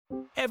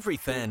Every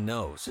fan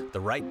knows the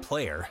right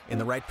player in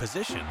the right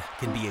position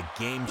can be a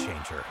game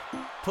changer.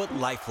 Put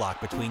LifeLock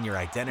between your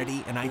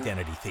identity and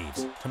identity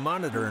thieves to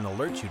monitor and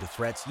alert you to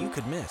threats you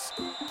could miss.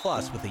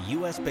 Plus, with a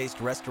U.S.-based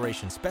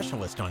restoration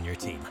specialist on your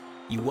team,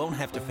 you won't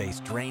have to face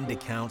drained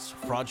accounts,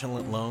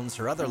 fraudulent loans,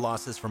 or other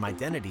losses from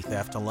identity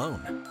theft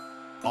alone.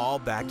 All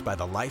backed by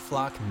the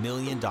LifeLock $1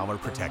 Million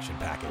Protection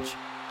Package.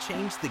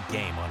 Change the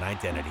game on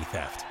identity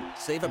theft.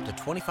 Save up to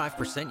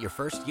 25% your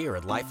first year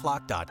at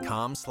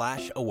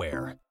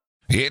LifeLock.com/aware.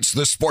 It's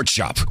the Sports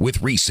Shop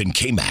with Reese and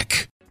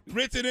K-Mac.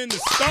 Written in the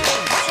stone.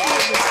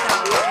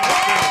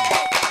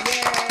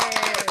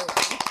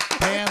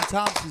 Pam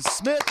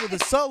Thompson-Smith with a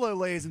solo,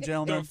 ladies and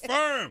gentlemen. The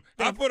firm.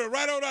 I put it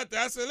right on out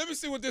there. I said, let me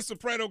see what this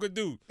soprano could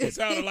do. It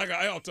sounded like an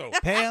alto.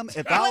 Pam,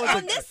 if I was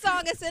on this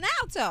song, it's an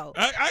alto.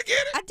 I get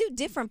it. I do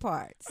different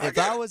parts. If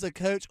I was a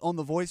coach on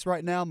The Voice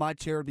right now, my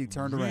chair would be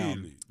turned around.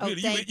 Really? Oh,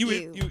 Really? thank you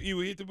you.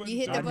 hit the button? You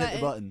hit the I'd hit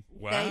the button.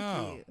 Wow.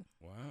 Thank you.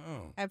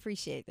 Wow. I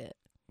appreciate that.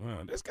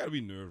 Wow. That's got to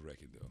be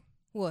nerve-wracking, though.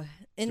 What?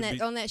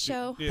 On that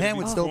show? Yeah, Pam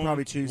would still on-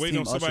 probably choose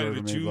waiting Team on somebody Usher to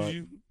over me, choose but-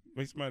 you.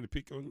 Wait somebody to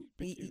pick on you.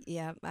 Pick you.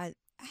 Yeah, I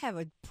have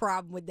a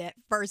problem with that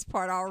first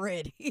part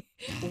already.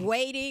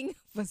 Waiting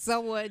for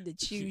someone to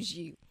choose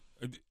you.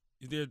 Is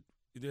there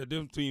a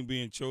difference between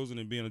being chosen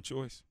and being a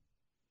choice?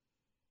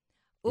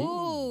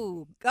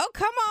 Ooh. Oh,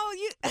 come on.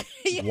 You.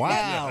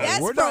 Wow.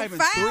 That's We're not even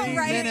profound 3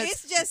 right here.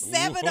 minutes. It's just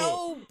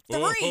 7:03.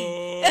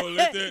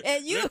 Let that,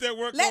 And you let that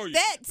work let on you.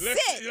 that sit.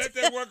 Let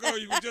that work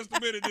on you for just a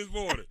minute this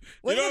morning.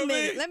 Wait you know a what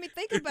minute. I mean? Let me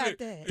think about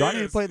that. Do I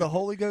need to play the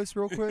Holy Ghost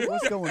real quick?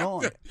 What's going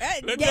on? Let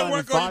Yeah, that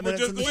work on you for 5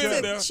 just a minutes in the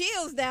minute show. now.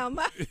 chills down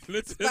my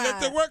Let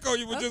spine. that work on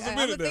you for just a I'm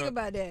minute gonna think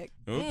now. about that.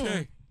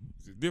 Okay.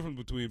 It's the difference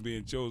between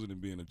being chosen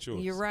and being a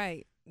choice. You're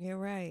right. You're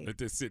right. Let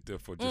that sit there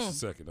for just a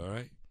second, all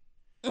right?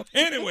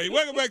 Anyway,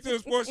 welcome back to the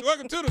sports.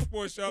 Welcome to the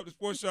sports shop. The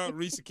sports shop.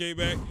 Reese came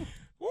back.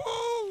 Woo!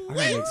 I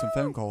gotta make some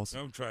phone calls.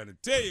 I'm trying to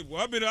tell you, boy.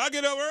 I get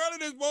up early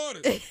this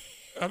morning.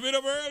 I've been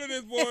up early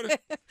this morning.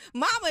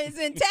 Mama is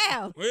in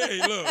town. Well, hey,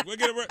 look, we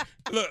get up early.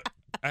 Look,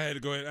 I had to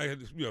go ahead. I had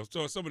to,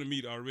 so some of the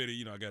meat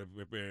already. I got to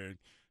prepare and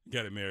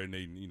got it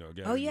marinating.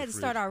 Got Oh, you had to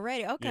start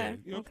already. Okay.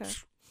 Yeah, Okay.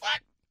 What?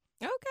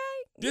 Okay.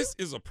 This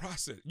is a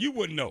process. You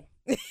wouldn't know.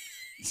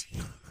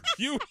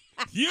 you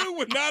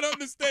would not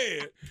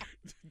understand.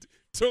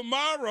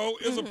 Tomorrow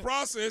is a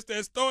process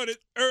that started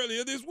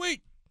earlier this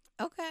week.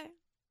 Okay.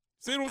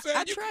 See what I'm saying?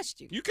 I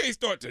trust you. You can't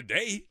start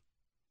today.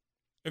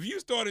 If you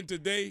starting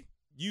today,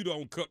 you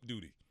on cup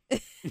duty.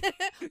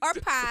 Or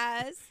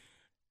pies,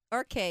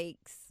 or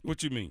cakes.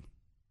 What you mean?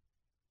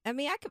 I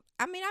mean,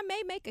 I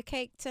may make a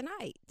cake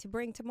tonight to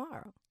bring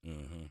tomorrow.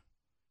 Uh-huh.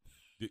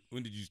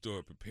 When did you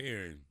start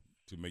preparing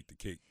to make the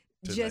cake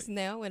tonight? Just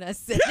now when I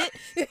said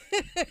it.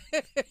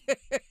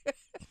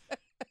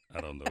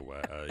 I don't know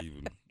why I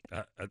even.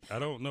 I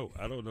don't know.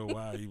 I don't know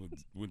why I even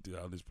went through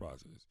all this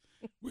process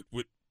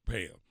with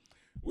Pam.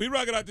 We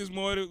rock it out this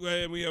morning,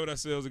 and we having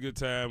ourselves a good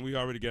time. We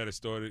already got it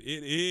started.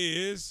 It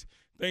is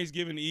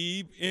Thanksgiving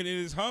Eve, and it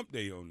is Hump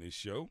Day on this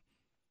show.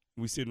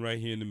 We sitting right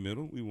here in the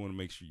middle. We want to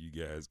make sure you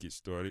guys get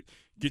started.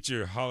 Get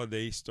your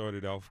holiday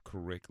started off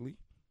correctly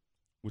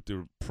with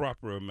the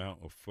proper amount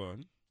of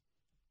fun,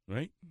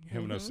 right?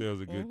 Having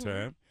ourselves a good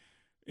time.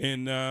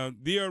 And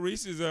D.R.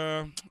 Reese is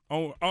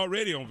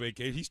already on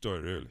vacation. He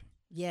started early.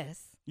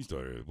 Yes. He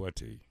started early. Boy, I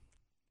tell you.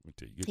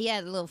 He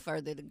had a little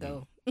further to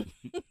go.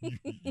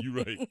 You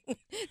right.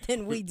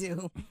 Than we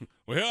do.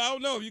 Well, hell, I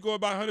don't know. If you go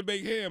about 100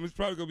 baked ham, it's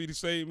probably going to be the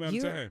same amount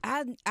of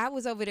time. I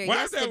was over there Why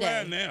yesterday. is there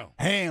a line now?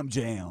 Ham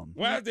jam.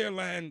 Why is there a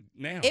line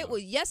now?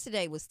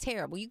 Yesterday was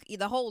terrible.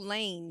 The whole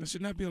lane There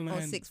should not be a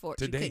line on 6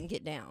 Forks, you today. couldn't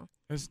get down.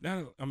 It's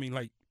not.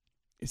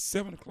 It's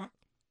 7 o'clock.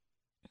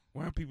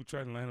 Why are people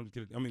trying to line up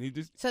to get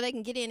it? So they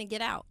can get in and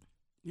get out.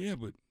 Yeah,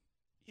 but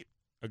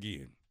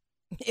again,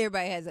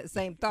 Everybody has that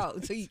same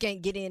thought, so you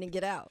can't get in and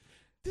get out.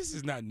 this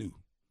is not new.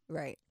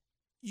 Right.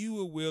 You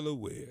were well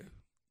aware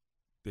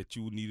that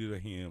you needed a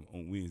ham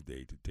on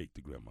Wednesday to take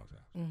to grandma's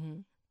house. Mm-hmm.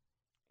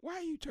 Why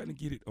are you trying to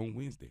get it on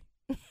Wednesday?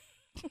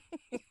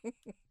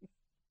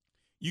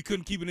 You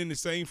couldn't keep it in the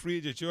same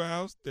fridge at your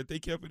house that they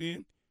kept it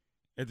in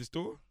at the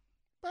store?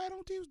 Buy it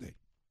on Tuesday.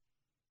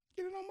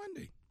 Get it on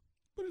Monday.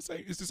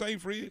 It's the same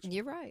fridge.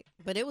 You're right.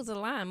 But it was a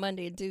line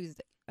Monday and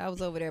Tuesday. I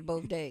was over there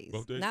both days.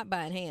 Both days? Not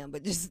buying ham,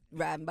 but just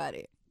riding by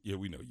there. Yeah,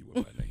 we know you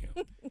were buying that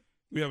ham.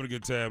 We having a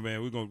good time,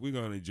 man. We're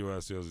gonna enjoy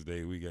ourselves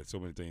today. We got so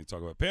many things to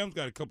talk about. Pam's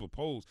got a couple of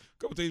polls, a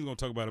couple of things we're gonna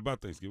talk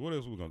about Thanksgiving. What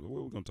else what are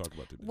we gonna talk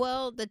about today?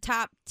 Well, the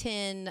top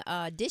 10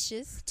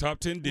 dishes. Top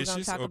 10 dishes. We're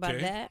gonna talk about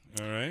that.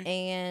 All right.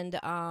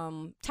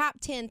 And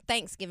top 10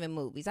 Thanksgiving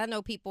movies. I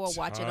know people are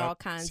watching all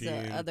kinds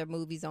of other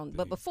movies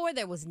but before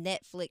there was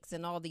Netflix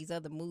and all these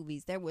other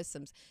movies, there was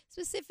some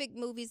specific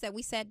movies that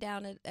we sat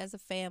down as a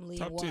family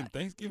Top and 10 watched.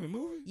 Thanksgiving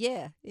movies?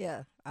 Yeah.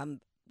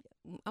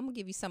 I'm gonna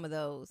give you some of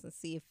those and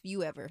see if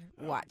you ever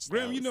watched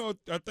Graham, those. you know,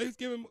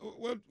 Thanksgiving.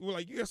 Well,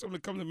 like you got something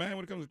that comes to mind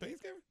when it comes to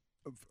Thanksgiving?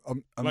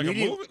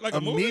 Like a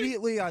movie?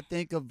 Immediately, I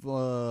think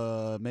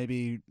of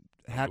maybe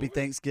Happy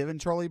Thanksgiving,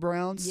 Charlie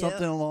Brown, Yep.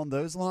 something along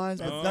those lines.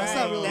 That's But that's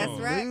not right. really That's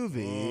a right.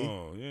 movie.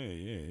 Oh,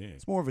 yeah.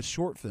 It's more of a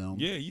short film.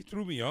 Yeah, you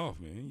threw me off,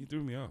 man. You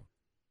threw me off.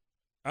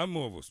 I'm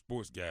more of a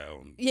sports guy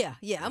on. Yeah.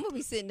 I'm gonna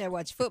be sitting there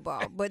watching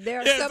football, but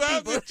there are Yeah,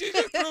 some people. you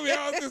just threw me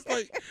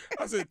off.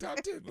 I said top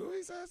 10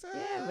 movies. I said,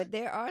 Yeah, but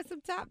there are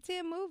some top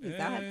 10 movies.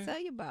 I have Yeah. to tell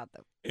you about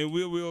them. and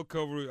we'll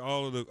cover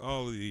all of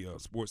the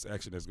sports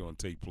action that's going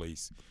to take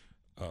place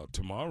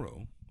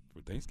tomorrow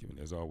for Thanksgiving.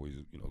 There's always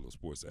a little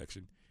sports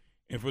action.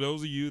 And for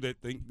those of you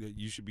that think that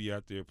you should be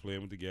out there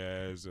playing with the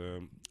guys,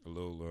 a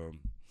little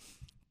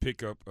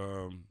pickup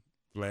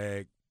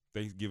flag,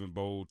 Thanksgiving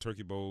bowl,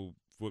 turkey bowl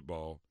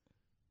football,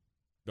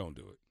 don't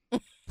do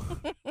it.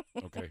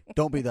 Okay,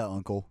 Don't be that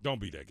uncle. don't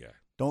be that guy.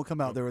 Don't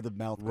come out there with a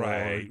mouth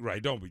guard.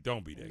 Right. Don't be that.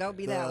 Don't guy.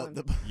 be that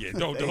one. Yeah,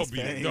 don't face be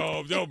that. paint.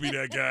 Don't be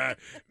that guy.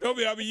 Don't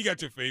be. I mean, you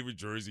got your favorite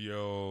jersey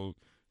on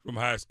from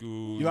high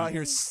school. You out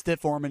here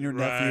stiff arming your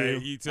right? nephew.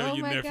 You tell Oh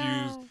your my nephews,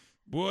 God.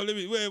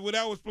 boy. When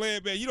I was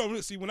playing, man, you don't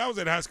really see. When I was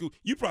at high school,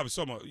 you probably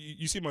saw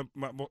you see my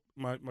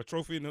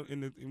trophy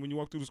when you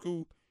walk through the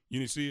school. You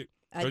didn't see it.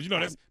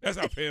 Because that's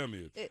how Pam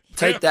is.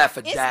 Take that for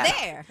It's that.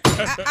 there.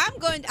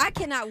 I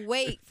cannot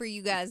wait for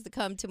you guys to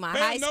come to my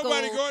Pam, high school.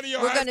 nobody going to your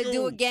We're high gonna do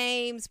school. a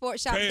game.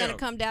 Sports Shop's Pam, gonna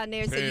come down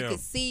there so you Pam, can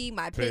see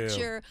my Pam.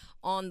 picture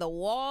on the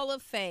wall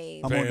of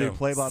fame. I'm going to do Pam.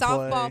 play-by-play.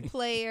 Softball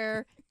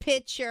player,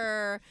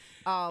 pitcher,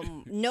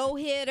 no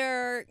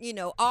hitter,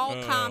 all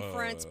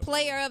conference,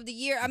 player of the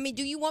year. I mean,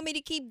 do you want me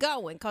to keep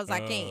going? Because I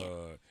can.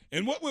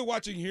 And what we're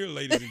watching here,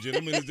 ladies and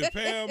gentlemen, is the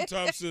Pam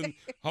Thompson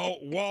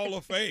Wall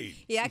of Fame.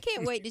 Yeah, I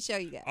can't wait to show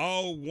you guys.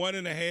 All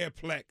 1.5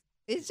 plaque.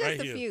 It's just right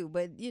a here. few,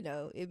 but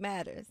it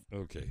matters.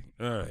 Okay.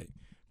 All right.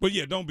 But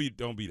yeah, don't be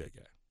that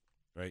guy.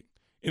 Right?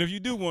 And if you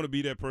do want to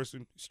be that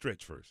person,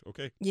 stretch first,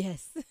 okay?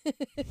 Yes.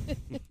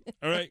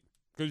 All right?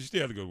 Because you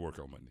still have to go to work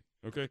on Monday.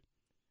 Okay?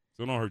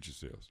 So don't hurt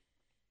yourselves.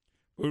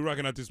 But we're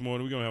rocking out this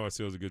morning. We're gonna have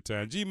ourselves a good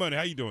time. G Money,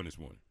 how you doing this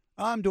morning?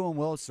 I'm doing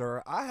well,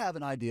 sir. I have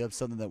an idea of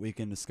something that we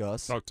can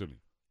discuss. Talk to me.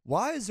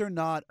 Why is there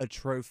not a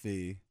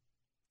trophy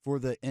for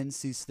the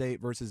NC State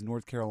versus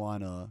North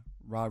Carolina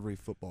rivalry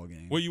football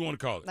game? What do you want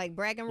to call it? Like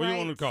bragging What do you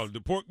rights. want to call it?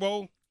 The pork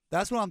bowl?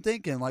 That's what I'm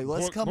thinking. Like,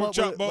 let's Pork- come pork up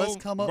chop with bowl? let's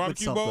come up with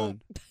Barbecue bowl?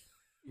 something.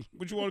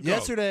 What you want to call it?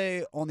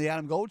 Yesterday on the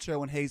Adam Gold Show,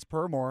 when Hayes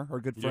Permore, our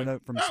good friend Yeah.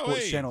 from Oh, Sports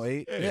Hayes. Channel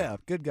 8, Yeah.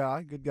 good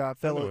guy,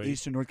 fellow Hayes.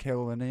 Eastern North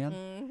Carolinian,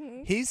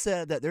 Mhm. he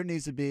said that there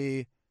needs to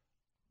be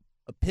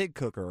a pig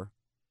cooker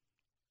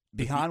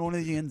behind one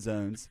of the end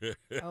zones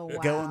Oh, wow.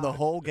 going the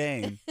whole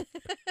game.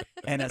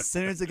 And as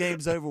soon as the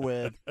game's over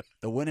with,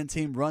 the winning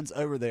team runs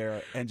over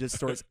there and just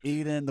starts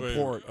eating the Wait,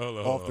 pork hold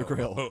on, off the hold on,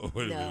 grill. hold on,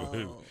 wait a minute, wait a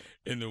minute. No.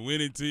 And the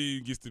winning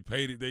team gets to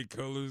paint it their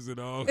colors and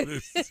all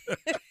this.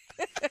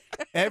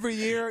 Every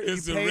year you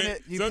It's the paint red.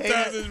 it. You Sometimes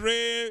paint it. it's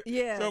red.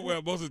 Yeah.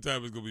 Well, most of the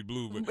time it's gonna be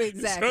blue, but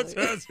Exactly.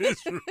 sometimes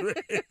it's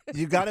red.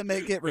 You got to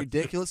make it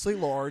ridiculously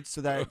large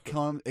so that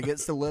it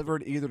gets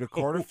delivered either to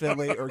Carter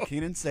Finley or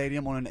Kenan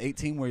Stadium on an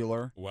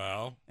 18-wheeler,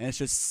 Wow, and it's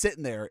just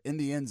sitting there in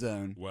the end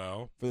zone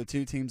wow. for the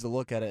two teams to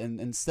look at it. And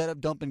instead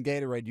of dumping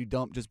Gatorade, you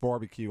dump just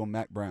barbecue on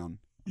Mac Brown.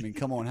 I mean,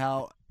 come on,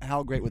 how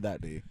great would that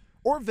be?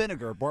 Or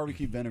vinegar,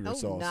 barbecue vinegar Oh,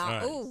 sauce. no. All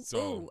right, Ooh, so-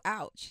 ooh,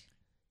 ouch.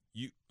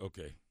 You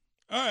okay?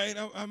 All right,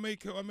 I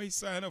may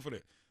sign up for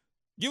that.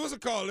 Give us a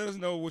call. Let us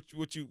know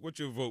what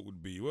your vote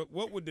would be.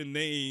 What would the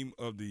name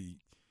of the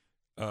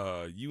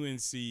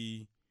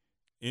UNC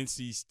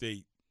NC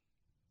State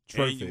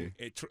Trophy.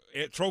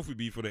 trophy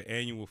be for the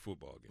annual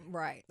football game?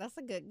 Right. That's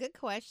a good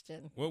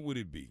question. What would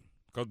it be?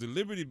 Because the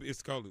Liberty,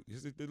 is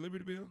it the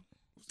Liberty Bell?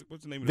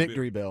 What's the name of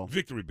Victory the bill? Bell.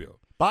 Victory Bell.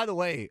 By the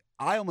way,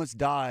 I almost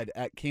died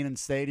at Kenan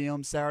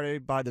Stadium Saturday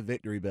by the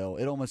Victory Bell.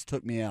 It almost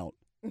took me out.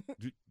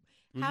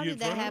 Was How you did in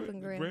that front of happen,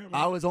 it, Graham?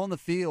 I was on the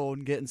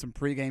field getting some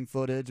pregame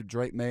footage of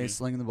Drake May Yeah.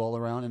 slinging the ball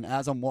around, and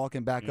as I'm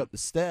walking back Yeah. up the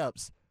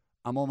steps,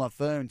 I'm on my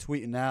phone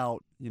tweeting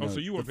out, so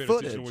you weren't the paying footage.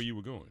 attention to where you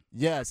were going.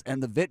 Yes,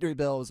 and the Victory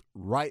Bell's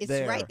right It's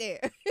there. right there.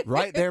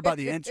 Right there by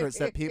the entrance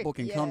that people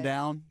can come Yeah.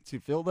 down to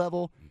field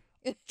level.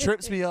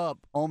 Trips me up,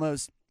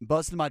 almost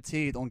busting my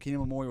teeth on Kenan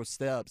Memorial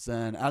steps.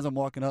 And as I'm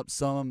walking up,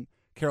 some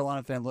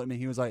Carolina fan looked at me.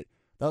 He was like,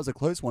 "That was a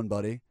close one,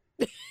 buddy."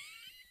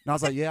 And I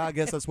was like, "Yeah, I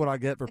guess that's what I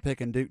get for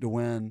picking Duke to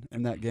win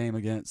in that game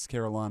against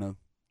Carolina."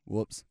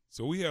 Whoops.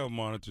 So we have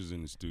monitors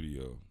in the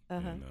studio,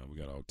 Uh-huh. and we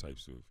got all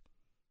types of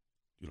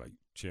like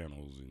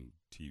channels and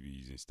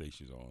TVs and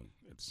stations on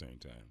at the same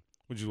time,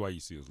 which is why you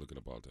see us looking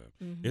up all the time.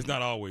 Mhm. It's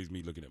not always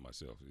me looking at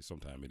myself.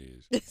 Sometimes it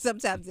is.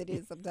 Sometimes it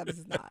is. Sometimes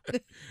it's not.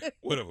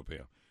 Whatever,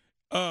 Pam.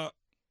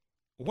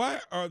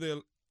 Why are there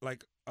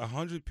like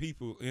 100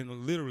 people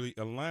in literally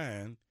a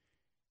line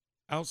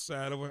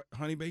outside of a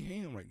Honey Baked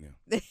Ham right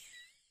now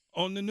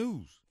on the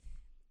news?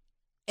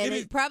 And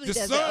it probably the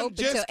doesn't sun open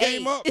just till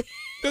came 8. up.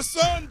 The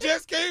sun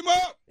just came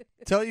up.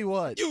 Tell you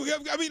what.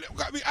 I mean,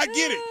 I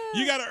get it.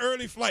 You got an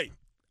early flight.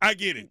 I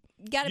get it.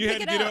 Got to You had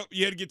pick to it get up. up.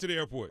 You had to get to the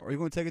airport. Are you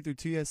going to take it through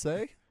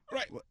TSA?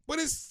 Right. But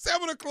it's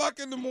 7:00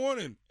 in the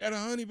morning at a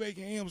Honey Baked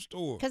Ham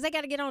store. Because they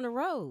got to get on the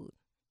road.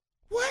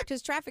 What?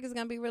 Because traffic is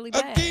going to be really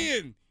bad.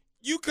 Again,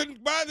 you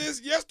couldn't buy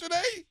this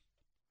yesterday?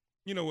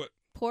 You know what?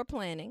 Poor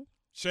planning.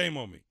 Shame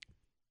on me.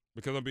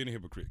 Because I'm being a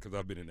hypocrite because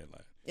I've been in that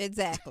line.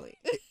 Exactly.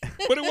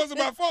 But it wasn't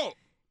my fault.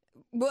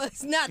 Well,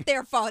 it's not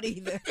their fault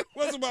either. It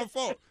wasn't my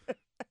fault.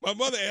 My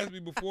mother asked me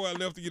before I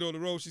left to get on the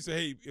road. She said,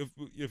 "Hey,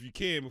 if you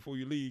can before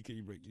you leave, can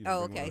you break?"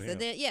 Oh, bring okay. one So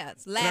then,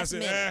 it's and I last said,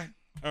 minute.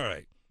 all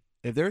right.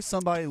 If there's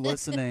somebody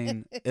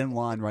listening in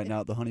line right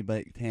now at the Honey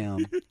Baked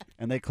Ham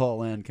and they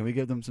call in, can we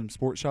give them some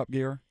sports shop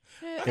gear?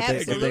 I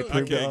can't get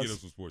prove to them us-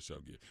 some sports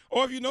shop gear.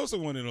 Or if you know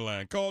someone in the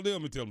line, call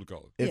them and tell them to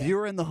call. If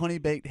you're in the Honey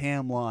Baked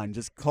Ham line,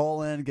 just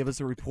call in, give us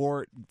a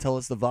report, tell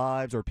us the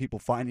vibes. Are people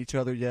finding each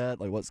other yet?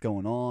 Like, what's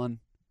going on?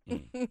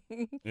 And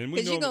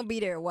Because you're going to be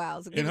there a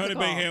while. So give in us a Honey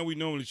call. Baked Ham, we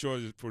normally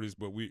charge for this,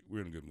 but we're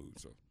in a good mood.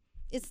 So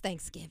It's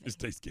Thanksgiving. it's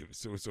Thanksgiving,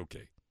 so it's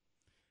okay.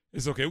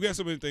 It's okay. We got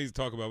so many things to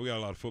talk about. We got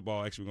a lot of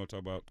football. Actually, we're going to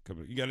talk about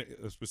coming. You got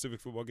a specific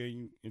football game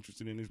you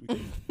interested in this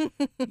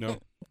weekend? No?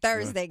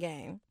 Thursday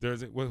game.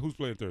 Thursday? Well, who's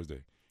playing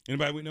Thursday?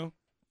 Anybody we know?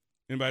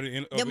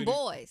 Anybody? Them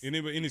boys.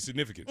 Any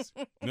significance?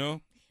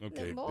 No?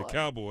 Okay. Them The boys.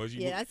 Cowboys.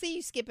 Yeah, I see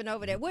you skipping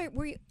over there. Where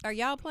are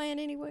y'all playing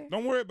anywhere?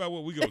 Don't worry about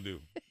what we're going to do.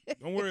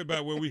 Don't worry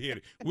about where we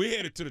headed. We're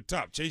headed to the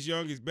top. Chase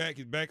Young is back.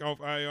 He's back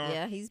off IR.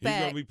 Yeah, he's He's back.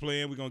 going to be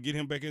playing. We're going to get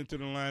him back into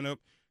the lineup.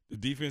 The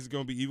defense is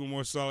going to be even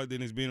more solid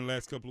than it's been the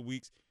last couple of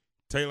weeks.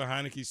 Taylor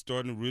Heineke's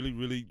starting to really,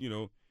 really,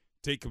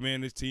 take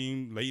command of his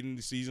team late in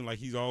the season like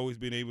he's always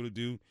been able to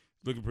do.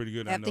 Looking pretty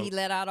good. After I know. he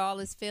let out all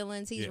his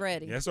feelings, he's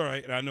ready. That's all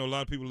right. And I know a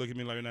lot of people look at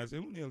me like, and I say,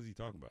 who the hell is he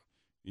talking about?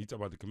 You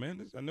talking about the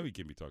Commanders? I know he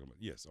can't be talking about.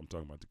 Yes, I'm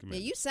talking about the Yeah,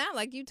 Commanders. you sound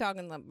like you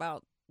talking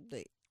about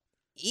the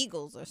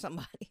Eagles or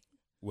somebody.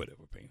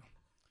 Whatever, Pam.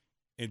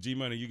 And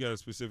G-Money, you got a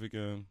specific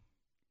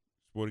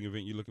sporting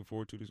event you're looking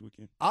forward to this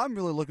weekend? I'm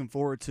really looking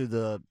forward to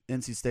the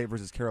NC State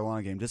versus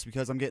Carolina game just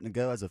because I'm getting to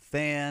go as a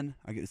fan.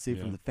 I get to see it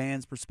from the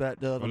fans'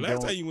 perspective. Well,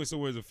 last time you went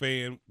somewhere as a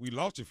fan, we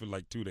lost you for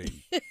like 2 days.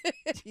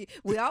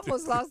 We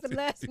almost lost them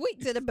last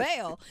week to the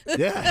Bell.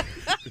 Yeah.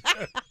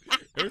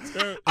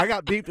 I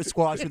got beat to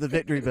squash with the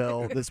victory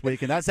bell this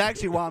week, and that's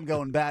actually why I'm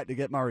going back to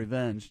get my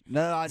revenge.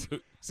 No,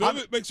 So let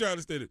me make sure I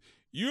understand it.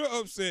 You're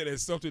upset at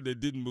something that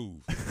didn't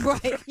move.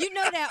 Right. You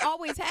know that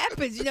always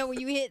happens, when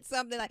you hit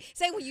something like,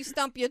 say when you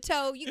stump your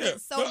toe, you get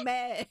so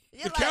mad.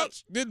 The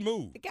couch didn't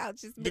move. The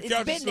couch is The it's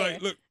couch been is there.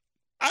 like, look,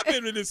 I've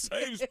been in the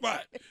same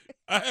spot.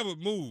 I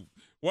haven't moved.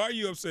 Why are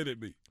you upset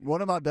at me?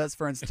 one of my best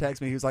friends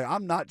texted me. He was like,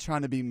 I'm not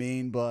trying to be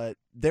mean, but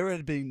there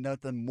would be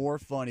nothing more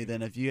funny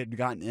than if you had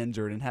gotten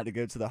injured and had to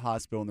go to the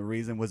hospital, and the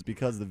reason was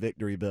because the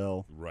victory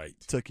bell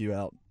took you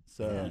out.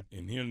 So,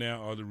 And here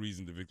now are the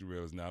reasons the victory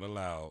bell is not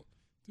allowed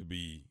to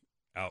be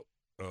out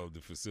of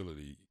the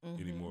facility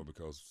anymore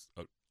because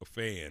a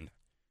fan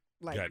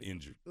got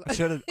injured. I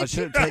should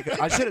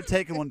have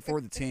taken one for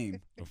the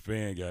team. A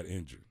fan got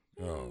injured.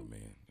 Oh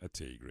man, I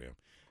tell you, Graham.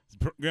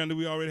 Graham, do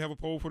we already have a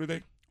poll for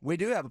today? We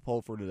do have a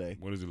poll for today.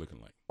 What is it looking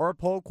like? Our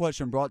poll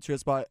question brought to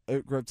us by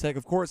Oak Grove Tech.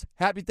 Of course,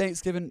 happy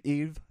Thanksgiving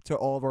Eve to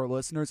all of our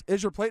listeners.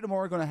 Is your plate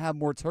tomorrow going to have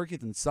more turkey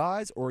than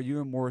sides, or are you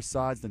a more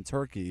sides than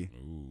turkey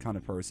kind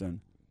of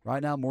person?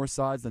 Right now, more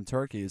sides than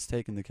turkey is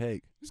taking the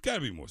cake. There's got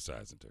to be more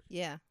sides than turkey.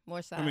 Yeah,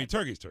 more sides. I mean,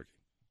 turkey's turkey.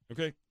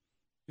 Okay?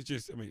 It's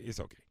just, it's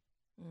okay.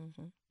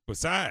 Mm-hmm. But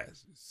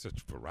sides,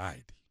 such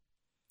variety.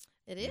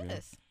 It You know?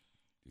 is.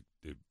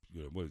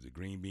 What is it?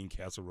 Green bean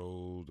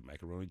casserole, the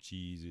macaroni and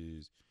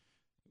cheeses.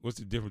 What's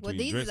the difference Well,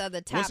 between these are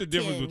the top What's the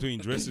difference 10. between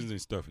dressings and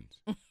stuffings?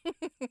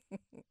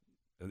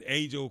 An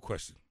age-old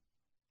question.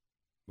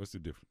 What's the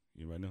difference?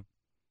 You might know?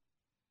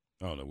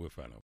 I don't know. We'll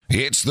find out.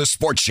 It's the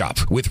Sports Shop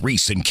with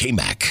Reese and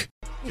K-Mac.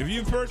 If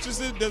you purchase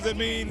it, does that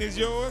mean it's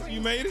yours?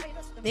 You made it?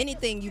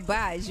 Anything you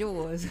buy is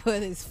yours,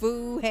 whether it's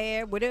food,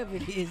 hair, whatever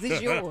it is,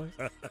 it's yours.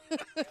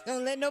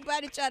 Don't let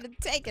nobody try to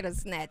take it or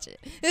snatch it.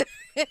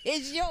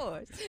 It's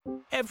yours.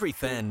 Every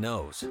fan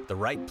knows the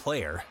right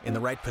player in the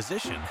right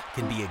position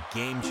can be a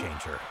game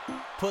changer.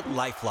 Put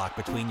LifeLock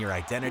between your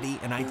identity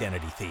and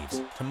identity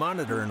thieves to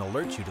monitor and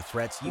alert you to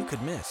threats you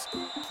could miss.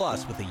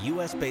 Plus, with a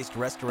U.S.-based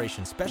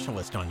restoration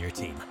specialist on your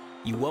team,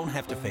 you won't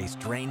have to face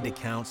drained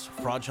accounts,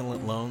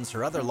 fraudulent loans,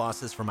 or other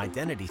losses from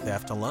identity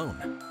theft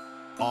alone.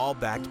 All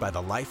backed by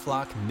the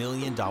LifeLock $1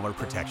 Million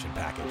Protection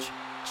Package.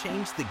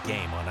 Change the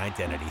game on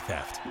identity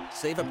theft.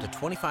 Save up to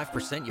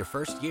 25% your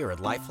first year at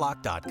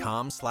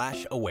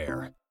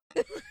LifeLock.com/aware.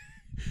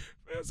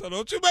 So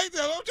don't you let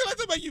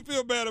that make you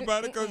feel bad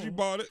about it because you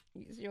bought it.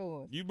 It's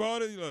yours. You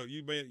bought it. Look,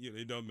 you made it.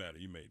 It doesn't matter.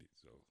 You made it.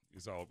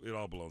 So it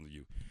all belongs to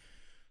you.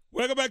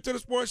 Welcome back to the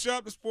Sports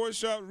Shop. The Sports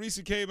Shop. Reese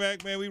came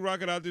back, man. We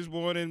rocking out this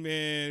morning,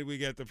 man. We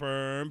got the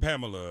firm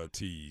Pamela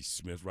T.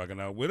 Smith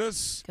rocking out with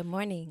us. Good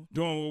morning.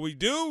 Doing what we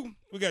do.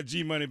 We got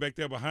G Money back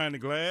there behind the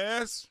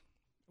glass.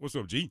 What's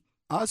up, G?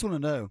 I just want to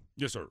know,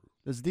 Yes, sir.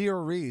 does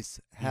D.R. Reese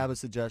have a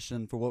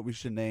suggestion for what we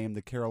should name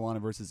the Carolina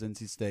versus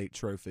NC State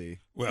trophy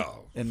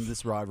Well, in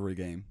this rivalry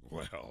game?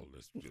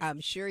 I'm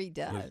sure he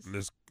does.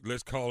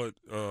 Let's call it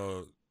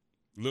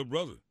Little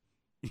Brother.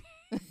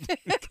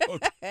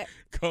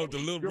 call it the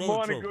Little Good Brother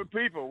morning, trophy. good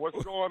people.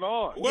 What's going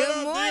on? What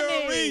Good up, D.R.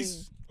 morning.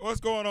 Reese?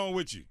 What's going on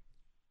with you?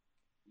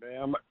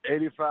 Man, I'm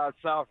 85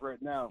 South right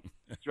now,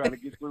 trying to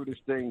get through this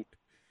thing.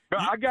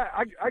 I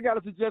got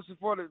a suggestion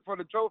for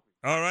the trophy.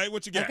 All right,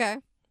 what you got? Okay.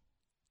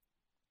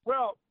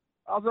 Well,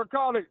 I was gonna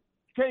call it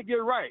 "Can't Get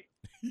Right,"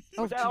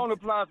 but that only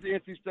applies to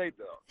NC State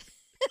though.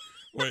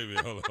 Wait a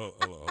minute. Hold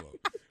on.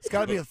 It's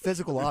got to be a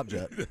physical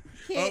object.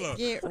 Can't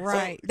get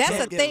right.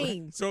 That's a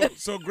theme.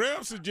 So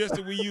Graham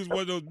suggested we use one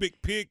of those big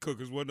pig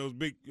cookers, one of those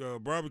big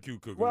barbecue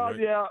cookers. Well, right?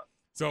 yeah.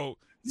 So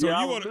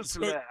Yeah, you want to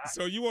that.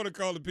 so you want to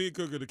call the pig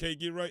cooker the Can't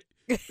Get Right?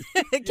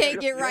 Can't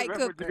get right that's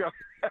what you cooker.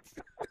 got.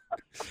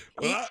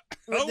 Well,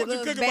 With the want you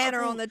little cooking my banner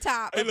food. on the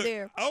top Hey, up look,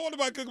 there. I want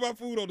to cook my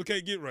food on the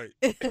Can't Get Right.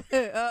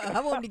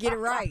 I want him to get it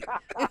right.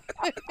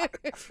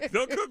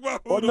 Don't cook my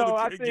food Well, no, on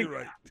I the Can't think- Get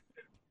Right.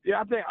 Yeah,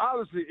 I think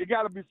honestly, it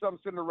got to be something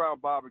sitting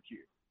around barbecue.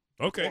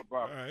 Okay. Pork All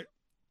barbecue. right.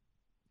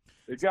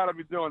 It got to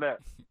be doing that.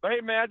 But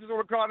hey, man, I just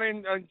want to call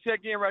in and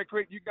check in right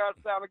quick. You guys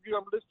sounded good.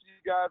 I'm listening to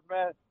you guys,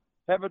 man.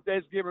 Happy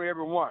Thanksgiving,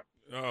 everyone.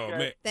 Oh Okay.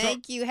 man.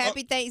 Thank you.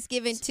 Happy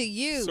Thanksgiving to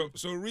you.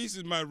 So Reese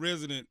is my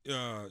resident,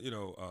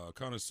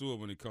 connoisseur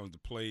when it comes to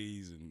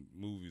plays and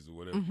movies or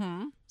whatever.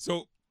 Mm-hmm.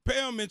 So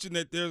Pam mentioned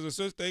that there's a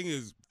such thing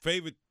as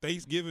favorite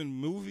Thanksgiving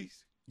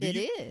movies. It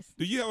is.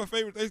 Do you have a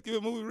favorite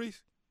Thanksgiving movie,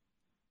 Reese?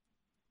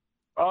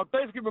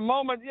 Thanksgiving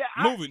moment, yeah.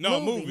 Movie.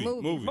 movie.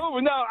 Movie.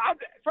 No,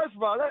 first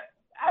of all,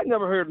 I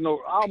never heard no.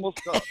 I almost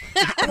cussed.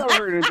 I never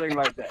heard anything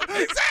like that.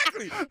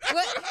 Exactly.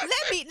 Well,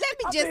 let me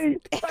just. I mean,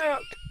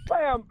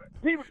 fam,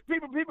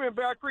 people in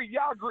Bear Creek,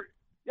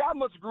 y'all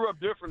must have grew up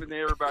different than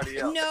everybody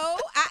else. No,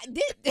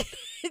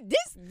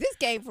 this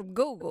came from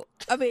Google.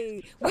 I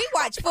mean, we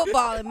watch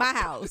football in my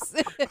house.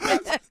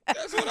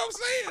 That's what I'm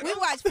saying. We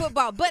watch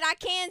football, but I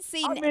can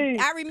see.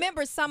 I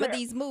remember some of yeah.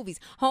 these movies: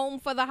 Home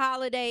for the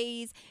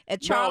Holidays,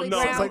 Charlie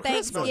no, Brown it's like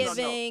Christmas.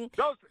 Thanksgiving.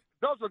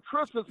 Those are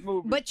Christmas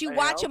movies. But you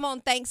watch them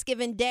on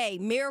Thanksgiving Day.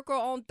 Miracle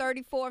on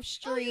 34th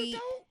Street.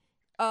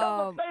 Those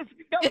are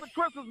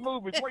Christmas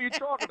movies. What are you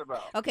talking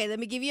about? Okay, let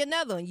me give you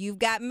another one. You've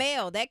Got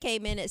Mail. That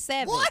came in at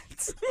 7.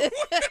 What?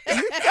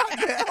 You got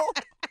mail?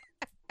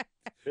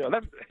 Yeah,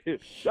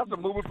 that's a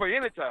movie for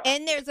any time.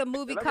 And there's a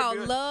movie That could called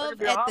be a Love at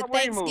the Halloween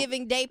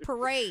Thanksgiving Day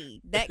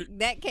Parade.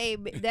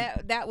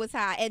 That was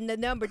high. And the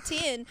number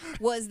 10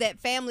 was that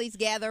families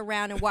gather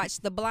around and watch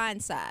The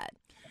Blind Side.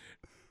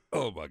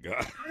 Oh my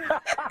God.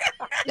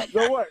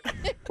 So what?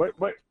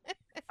 But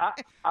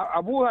I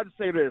will have to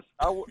say this.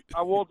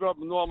 I woke up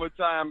normal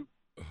time,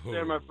 staying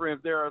at my friend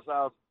Dara's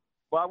house.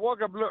 But I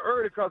woke up a little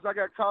early because I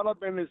got caught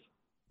up in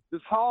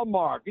this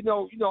Hallmark. You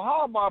know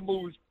Hallmark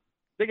movies.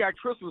 They got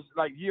Christmas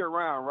like year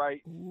round,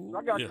 right? So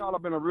I got caught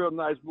up in a real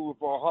nice movie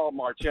for a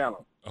Hallmark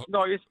channel. Oh.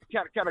 No, it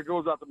kind of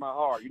goes out to my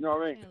heart. You know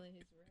what I mean?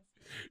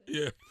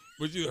 Yeah,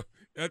 but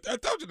I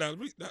told you now.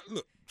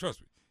 Look,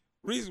 trust me.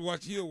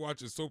 He'll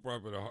watch a soap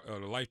opera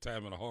on a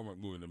Lifetime and a Hallmark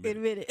movie in a In a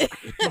minute.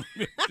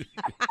 minute.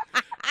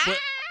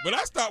 But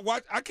I stopped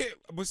watching. I can't.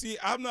 But see,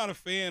 I'm not a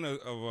fan of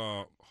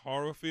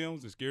horror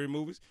films and scary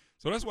movies,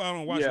 so that's why I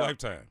don't watch Yeah.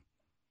 Lifetime.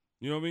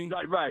 You know what I mean?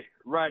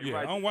 Right. Yeah,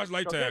 I don't watch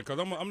Lifetime because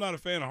I'm not a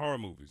fan of horror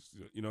movies.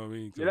 You know what I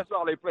mean? So, Yeah, that's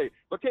all they play.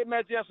 But Kate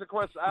Matt, you asked a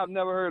question. I've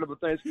never heard of a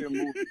Thanksgiving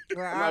movie.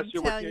 Well, I'm not I'm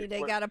sure what telling you,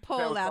 they got a Pam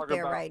poll was out talking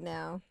there about. right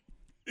now.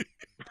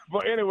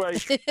 But anyway,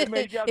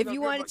 If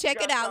you want to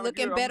check it out, look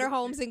in Better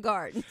Homes and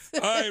Gardens. all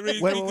right,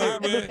 Reese, Wait, be wait,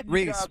 good, wait. man.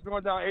 Reese. You guys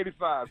going down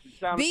 85. You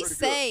sounded Be pretty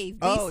safe. Be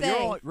Oh, safe.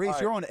 you're on, Reese, All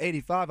right. you're on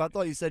 85. I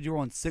thought you said you were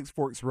on Six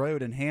Forks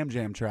Road and Ham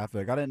Jam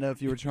traffic. I didn't know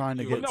if you were trying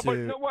to Good. get But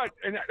you to. know what?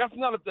 And that's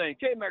another thing.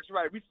 K-Mac's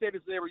right. We say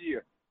this every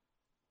year.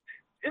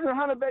 Isn't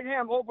Hunter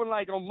Ham open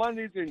like on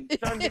Mondays and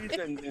Sundays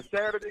and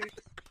Saturdays?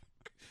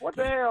 What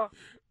the hell?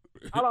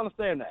 I don't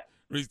understand that.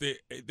 Reese,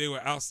 they were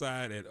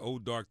outside at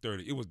old dark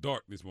 30. It was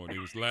dark this morning. It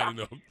was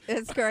lighting up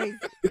It's crazy.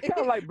 It's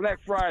kind of like Black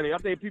Friday. I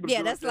think people Yeah,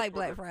 do it that's just like for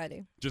Black the-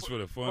 Friday. just for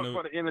the fun of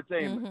for it. the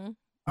entertainment. Mhm.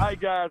 All right,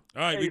 guys.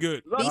 All right, be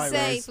good. love Be you. All right,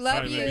 safe. Reese. Love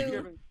All right, you.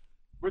 Thanksgiving.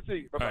 We'll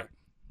see. All Bye-bye. right.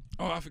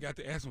 Oh, I forgot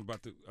to ask him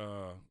about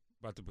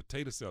the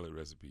potato salad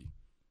recipe.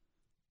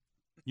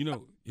 You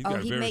know, he's got Oh, a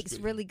he very makes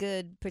really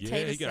good potato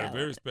Yeah, he got salad. a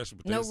very special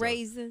potato No salad.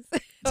 raisins.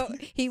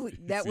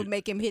 That would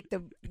make him hit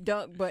the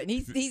dunk button.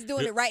 He's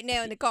doing it right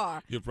now in the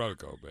car. He'll probably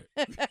call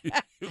back.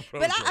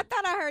 But I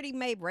thought I heard he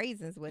made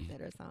raisins with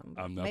it or something.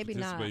 I'm not Maybe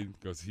not. participating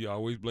because he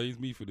always blames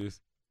me for this.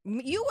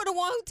 You were the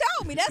one who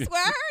told me. That's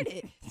where I heard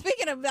it.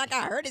 Speaking of like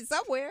I heard it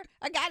somewhere,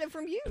 I got it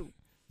from you.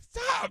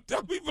 Stop!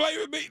 Don't be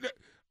blaming me.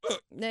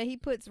 Look. Now he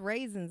puts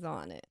raisins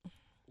on it.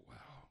 Wow.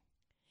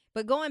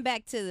 But going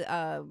back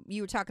to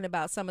you were talking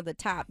about some of the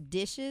top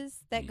dishes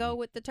that go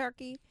with the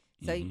turkey.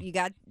 So you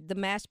got the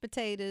mashed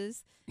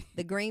potatoes,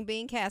 the green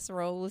bean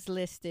casserole was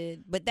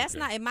listed, but that's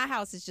not in my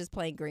house. It's just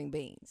plain green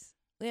beans.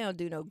 We don't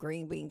do no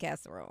green bean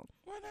casserole.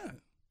 Why not?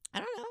 I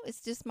don't know. It's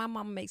just my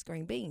mama makes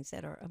green beans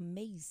that are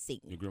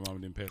amazing. Your grandmama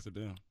didn't pass it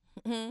down.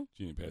 Mhm.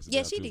 She didn't pass it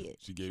Yeah, down. she to her. did.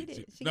 She gave She it.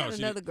 did. She no, got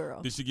another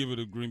girl. Did she give her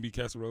the green bean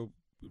casserole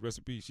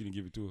recipe? She didn't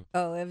give it to her.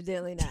 Oh,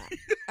 evidently not.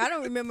 I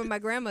don't remember my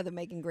grandmother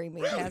making green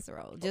bean Really?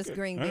 casserole. Just Okay.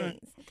 green All right.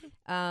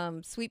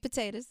 beans. Sweet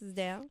potatoes is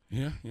down.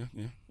 Yeah.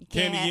 can't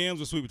Candy have-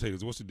 yams or sweet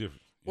potatoes? What's the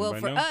difference? Well,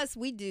 Anybody for know? us,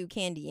 we do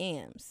candy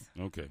yams.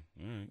 Okay.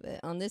 All right. But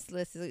on this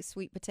list is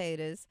sweet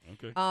potatoes.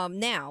 Okay.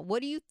 Now,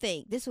 what do you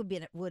think? This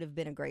would have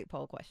been a great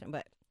poll question,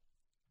 but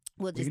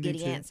We'll just get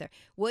the answer.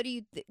 What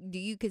do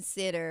you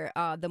consider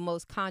the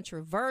most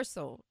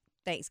controversial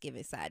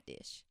Thanksgiving side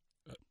dish?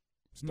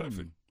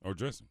 Stuffing or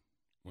dressing.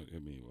 I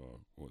mean, or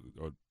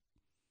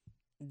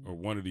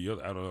one or the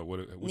other. I don't know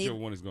whichever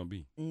one it's gonna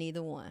be.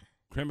 Neither one.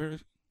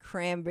 Cranberries.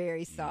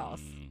 Cranberry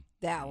sauce.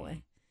 That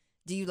one.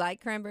 Do you like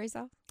cranberry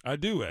sauce? I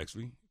do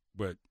actually,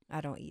 but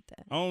I don't eat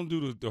that. I don't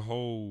do the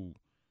whole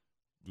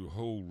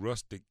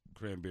rustic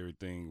cranberry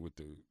thing with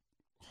the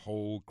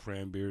whole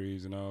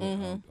cranberries and all that.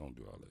 I don't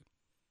do all that.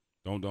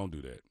 Don't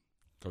do that,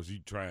 because you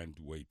trying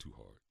way too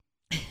hard.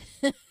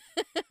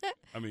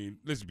 I mean,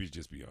 let's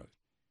just be honest.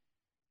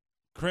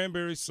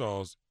 Cranberry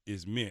sauce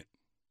is meant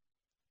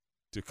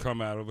to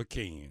come out of a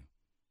can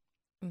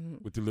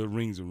with the little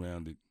rings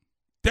around it.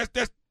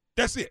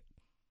 That's it.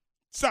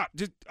 Stop.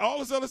 Just all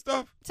this other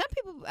stuff. Some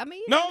people, I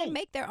mean, no, they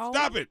make their own.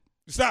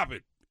 Stop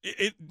it.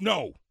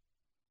 No.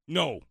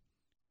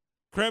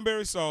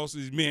 Cranberry sauce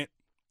is meant.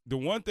 The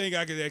one thing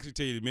I can actually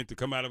tell you is meant to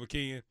come out of a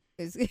can.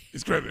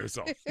 It's cranberry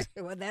sauce.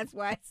 Well, that's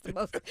why it's the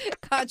most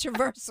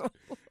controversial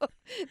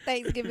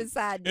Thanksgiving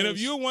side dish. And if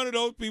you're one of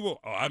those people,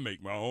 I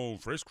make my own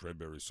fresh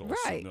cranberry sauce.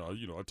 Right. And,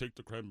 I take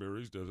the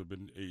cranberries that have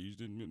been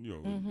aged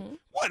and,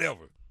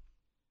 whatever.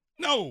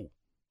 No.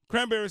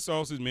 Cranberry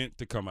sauce is meant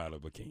to come out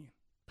of a can.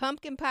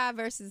 Pumpkin pie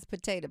versus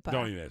potato pie.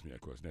 Don't even ask me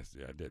that question. That's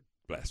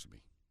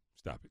blasphemy.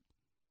 Stop it.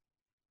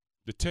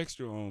 The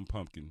texture on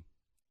pumpkin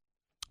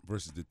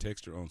versus the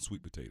texture on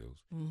sweet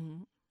potatoes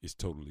is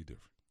totally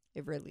different.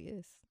 It really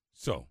is.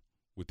 So,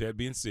 with that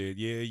being said,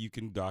 yeah, you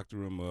can doctor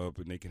them up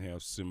and they can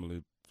have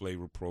similar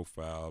flavor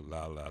profile,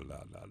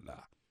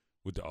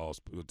 with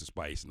the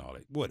spice and all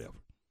that,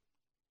 whatever.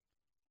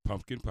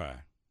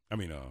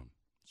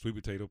 Sweet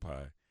potato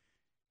pie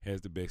has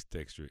the best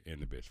texture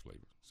and the best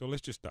flavor. So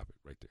let's just stop it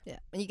right there. Yeah,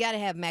 and you got to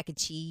have mac and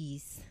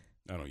cheese.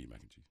 I don't eat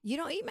mac and cheese. You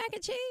don't eat mac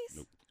and cheese?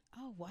 Nope.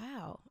 Oh,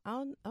 wow.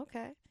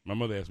 Okay. My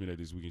mother asked me that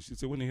this weekend. She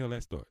said, when the hell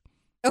that start?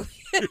 Oh.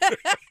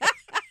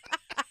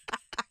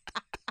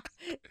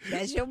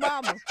 That's your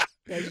mama.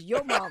 That's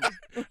your mama.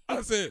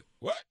 I said,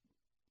 what?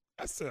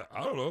 I said,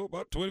 I don't know,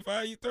 about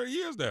 25, 30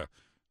 years now.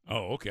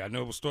 Oh, okay. I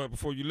know it was started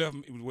before you left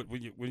me.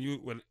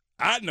 When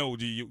I know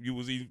you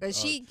was eating. But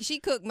she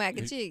cooked mac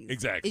and cheese.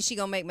 Exactly. Is she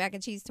gonna make mac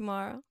and cheese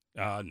tomorrow?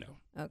 No.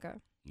 Okay.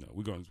 No,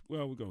 we're gonna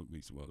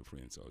meet some other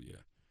friends. So yeah,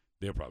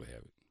 they'll probably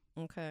have it.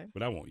 Okay.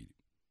 But I won't eat it.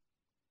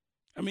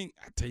 I mean,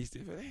 I taste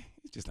it, but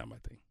it's just not my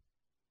thing.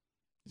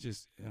 It's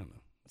just, I don't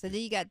know. So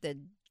then you got the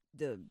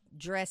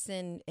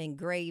dressing and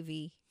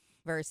gravy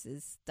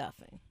versus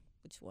stuffing.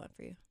 Which one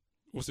for you?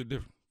 What's the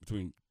difference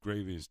between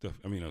gravy and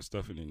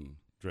stuffing and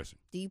dressing?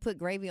 Do you put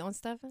gravy on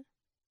stuffing?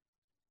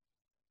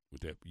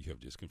 With that, you have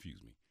just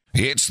confused me.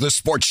 It's the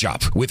Sports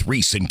Shop with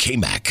Reese and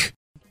K-Mac.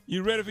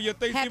 You ready for your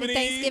Thanksgiving Eve?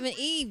 Happy Thanksgiving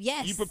Eve,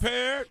 yes. You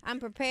prepared? I'm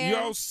prepared. You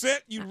all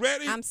set? You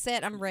ready? I'm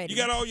set. I'm ready. You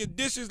got all your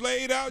dishes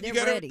laid out? They're you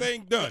got ready.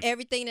 everything done?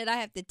 Everything that I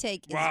have to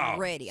take is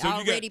ready. So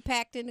already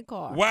packed in the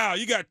car. Wow,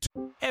 you got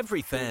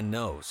Every fan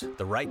knows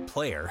the right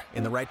player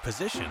in the right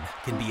position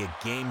can be a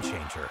game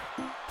changer.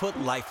 Put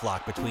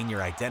LifeLock between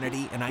your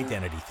identity and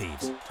identity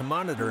thieves to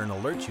monitor and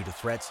alert you to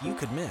threats you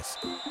could miss.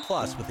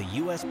 Plus, with a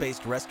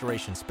U.S.-based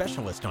restoration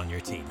specialist on your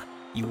team,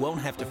 you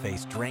won't have to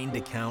face drained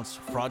accounts,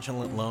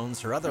 fraudulent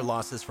loans, or other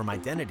losses from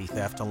identity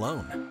theft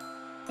alone.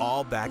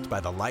 All backed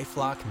by the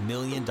LifeLock $1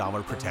 Million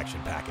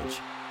Protection Package.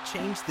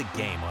 Change the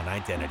game on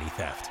identity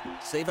theft.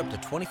 Save up to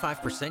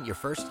 25% your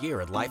first year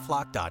at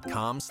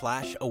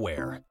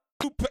LifeLock.com/aware.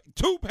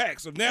 two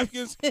packs of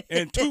napkins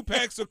and 2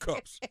 packs of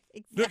cups.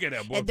 Exactly. Look at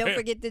that, boy. And don't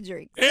forget the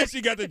drinks. And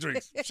she got the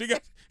drinks. She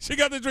got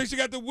the drinks. She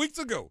got them weeks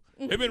ago.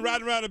 They've been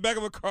riding around the back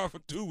of a car for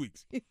 2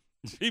 weeks.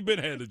 She been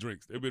had the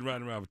drinks. They've been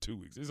riding around for 2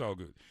 weeks. It's all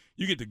good.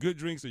 You get the good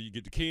drinks, or you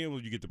get the can,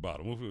 or you get the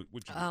bottle.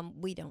 What you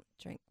we don't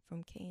drink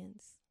from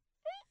cans.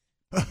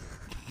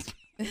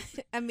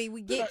 I mean,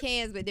 we get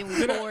cans, but then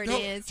we pour it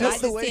in. So I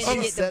just tend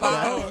to get the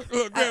bottle.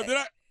 Look, girl,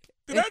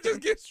 did I just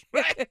get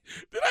smacked?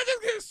 Did I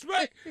just get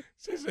smacked?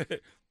 She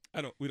said,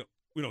 we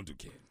don't do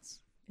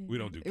cans. We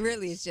don't do cans.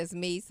 Really, it's just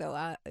me. So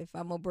if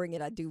I'm gonna bring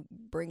it, I do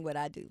bring what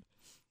I do.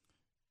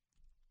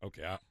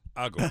 Okay,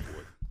 I'll go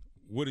for it.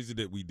 What is it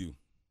that we do?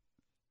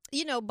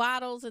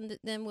 Bottles, and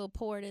then we'll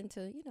pour it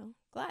into,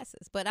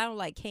 glasses. But I don't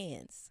like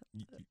cans.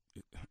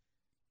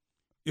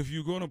 If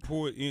you're going to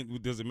pour it in,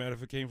 does it matter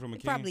if it came from a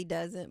can? It probably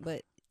doesn't,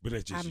 but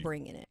that's just I'm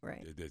bringing it,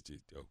 right? That's just,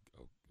 okay.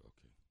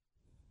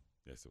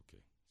 That's okay.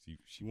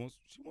 She don't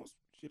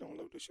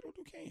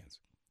do cans.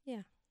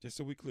 Yeah. Just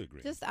so we clear,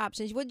 Greg. Just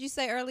options. What did you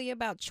say earlier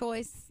about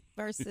choice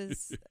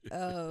versus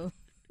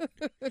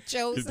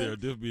chosen? Is there a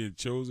difference being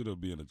chosen or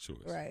being a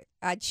choice? Right.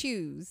 I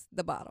choose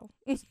the bottle.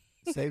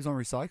 Saves on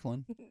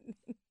recycling.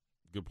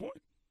 Good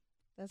point.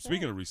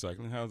 Speaking of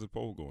recycling, how's the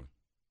poll going?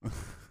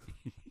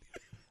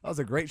 That was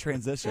a great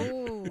transition.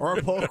 Ooh.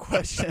 Our poll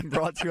question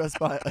brought to us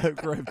by Oak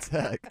Grove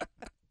Tech.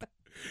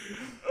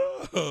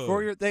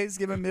 For your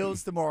Thanksgiving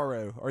meals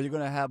tomorrow, are you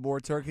going to have more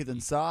turkey than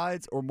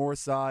sides or more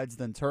sides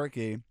than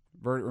turkey?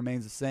 Verdict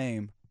remains the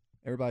same.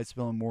 Everybody's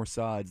feeling more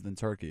sides than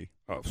turkey.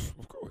 Oh,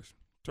 of course.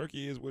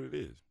 Turkey is what it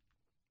is.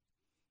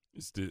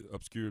 It's the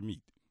obscure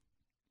meat.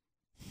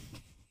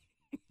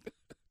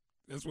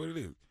 That's what it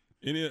is.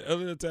 Any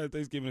other time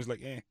Thanksgiving is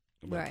like,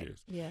 nobody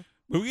cares. Yeah.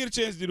 But we get a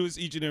chance to do this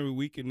each and every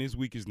week, and this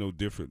week is no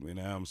different. And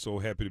I'm so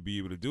happy to be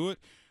able to do it.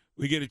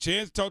 We get a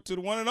chance to talk to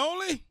the one and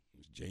only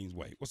James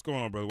White. What's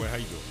going on, brother White? How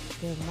you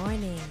doing? Good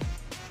morning.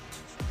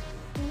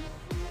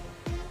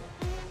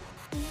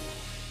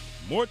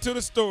 More to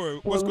the story.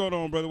 What's going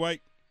on, brother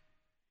White?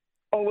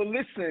 Oh, well,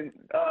 listen,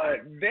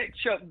 that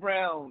Chuck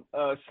Brown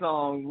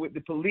song with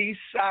the police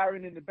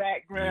siren in the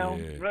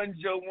background, Run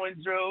Joe,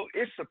 One Joe,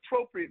 it's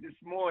appropriate this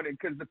morning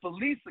because the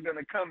police are going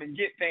to come and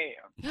get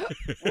Pam.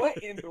 What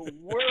in the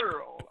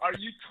world are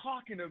you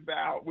talking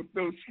about with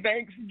those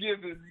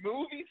Thanksgiving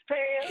movies,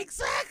 Pam?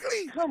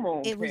 Exactly. Come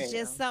on, It was Pam.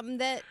 just something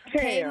that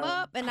came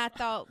up, and I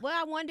thought, well,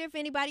 I wonder if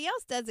anybody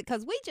else does it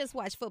because we just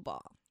watch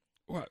football.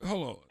 What?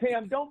 Hold on.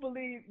 Pam, don't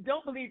believe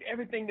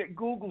everything that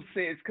Google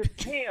says, because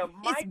Pam,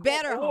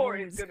 better, Michael Orr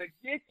Holmes. is gonna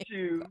get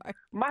you.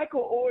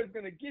 Michael Orr is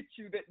gonna get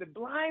you that The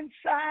Blind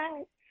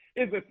Side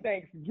is a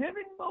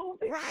Thanksgiving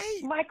movie. Right.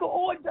 Michael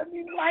Orr doesn't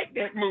even like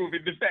that movie.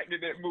 The fact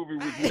that movie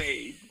was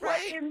made.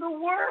 Right. What in the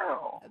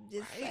world? I'm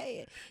just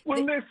saying.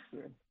 Well,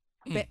 listen.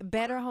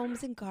 Better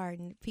Homes and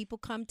Garden. People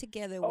come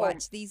together and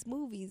watch these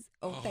movies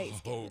on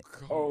Thanksgiving.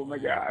 Oh my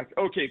gosh.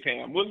 Okay,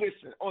 Pam. Well,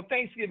 listen. On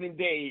Thanksgiving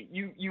Day,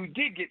 you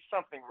did get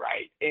something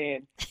right,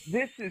 and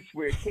this is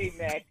where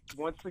K-Mac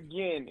once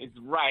again is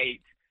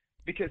right,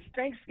 because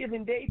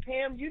Thanksgiving Day,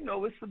 Pam, you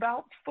know it's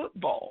about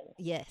football.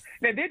 Yes.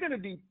 Now there are going to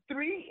be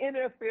 3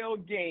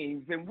 NFL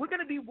games, and we're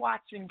going to be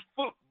watching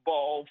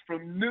football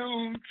from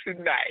noon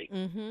tonight.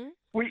 Mm-hmm.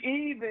 We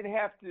even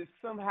have to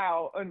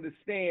somehow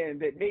understand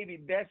that maybe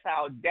that's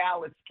how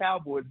Dallas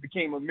Cowboys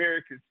became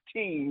America's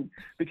team,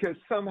 because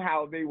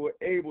somehow they were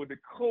able to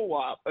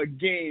co-op a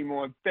game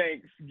on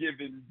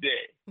Thanksgiving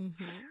Day.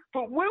 Mm-hmm.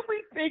 But when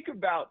we think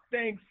about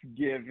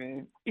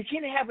Thanksgiving, it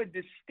can have a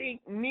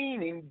distinct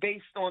meaning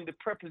based on the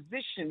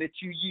preposition that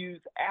you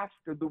use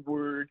after the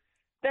word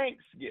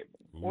Thanksgiving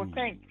or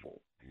thankful.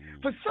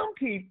 For some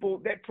people,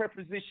 that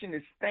preposition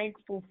is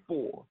thankful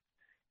for.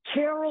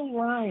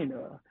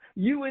 Carolina,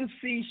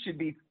 UNC should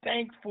be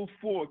thankful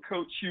for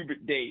Coach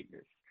Hubert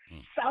Davis.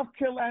 South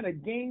Carolina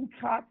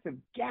Gamecocks have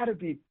got to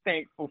be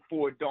thankful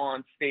for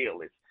Dawn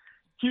Staley.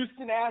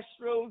 Houston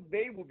Astros,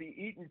 they will be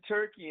eating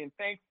turkey and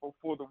thankful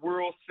for the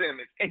World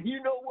Simmons. And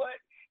you know what?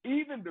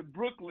 Even the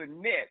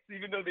Brooklyn Nets,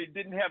 even though they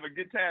didn't have a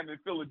good time in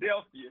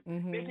Philadelphia,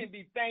 they can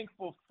be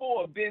thankful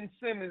for Ben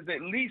Simmons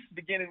at least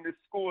beginning to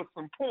score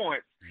some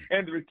points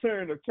and the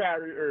return of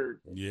Kyrie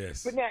Irving.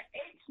 Yes. But now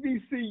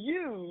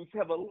HBCUs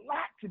have a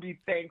lot to be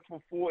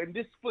thankful for in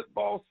this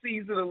football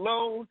season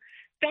alone.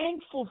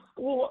 Thankful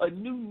for a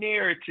new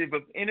narrative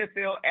of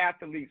NFL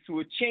athletes who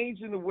are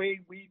changing the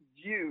way we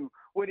view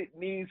what it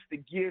means to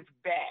give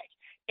back.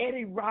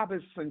 Eddie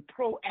Robinson,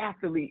 pro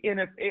athlete,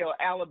 NFL,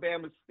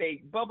 Alabama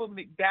State. Bubba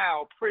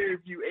McDowell, Prairie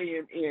View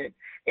A&M.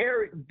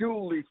 Eric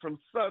Dooley from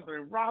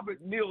Southern.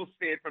 Robert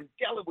Milstead from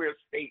Delaware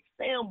State.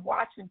 Sam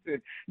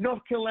Washington,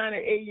 North Carolina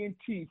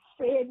A&T.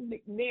 Fred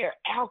McNair,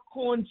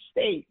 Alcorn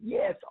State.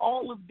 Yes,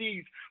 all of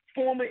these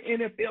former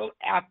NFL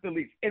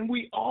athletes. And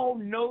we all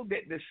know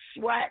that the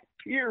SWAC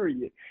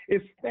period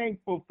is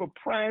thankful for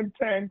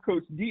primetime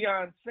coach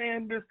Deion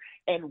Sanders.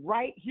 And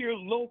right here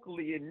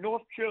locally in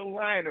North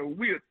Carolina,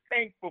 we are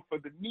thankful for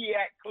the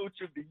MEAC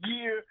Coach of the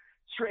Year,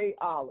 Trey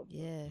Oliver.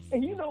 Yes.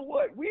 And you know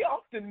what? We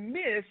often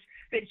miss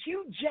that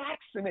Hugh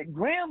Jackson at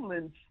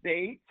Grambling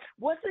State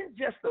wasn't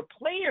just a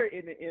player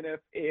in the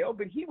NFL,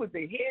 but he was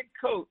the head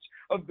coach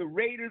of the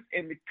Raiders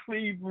and the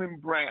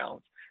Cleveland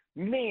Browns.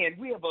 Man,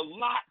 we have a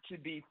lot to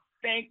be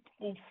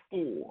thankful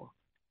for.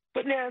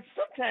 But now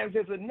sometimes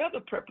there's another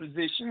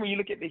preposition when you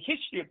look at the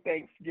history of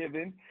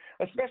Thanksgiving,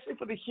 especially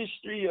for the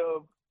history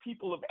of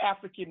people of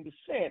African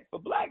descent, for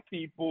Black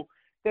people,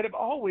 that have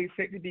always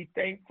had to be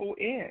thankful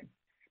in.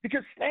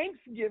 Because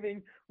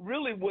Thanksgiving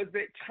really was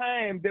that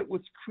time that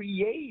was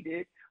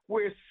created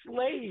where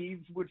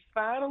slaves would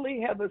finally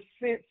have a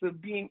sense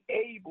of being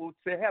able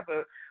to have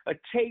a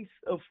taste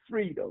of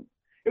freedom.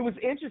 It was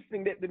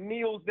interesting that the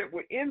meals that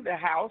were in the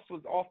house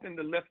was often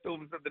the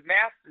leftovers of the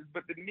masters,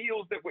 but the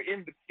meals that were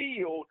in the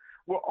field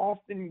were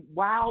often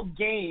wild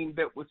game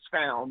that was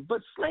found.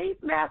 But slave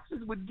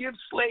masters would give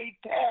slave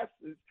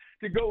passes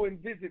to go and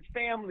visit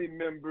family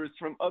members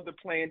from other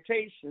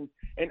plantations.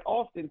 And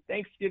often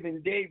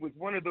Thanksgiving Day was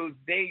one of those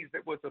days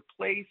that was a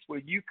place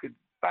where you could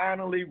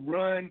finally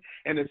run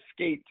and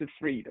escape to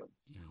freedom.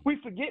 We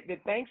forget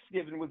that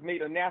Thanksgiving was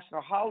made a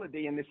national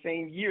holiday in the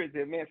same year as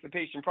the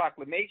Emancipation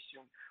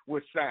Proclamation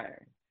was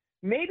signed.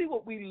 Maybe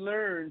what we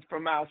learned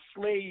from our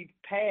slave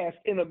past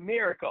in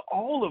America,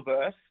 all of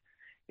us,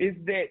 is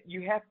that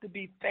you have to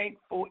be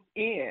thankful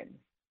even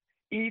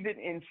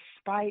in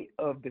spite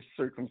of the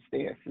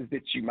circumstances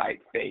that you might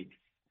face.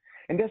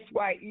 And that's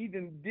why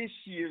even this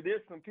year,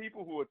 there's some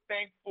people who are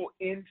thankful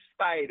in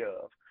spite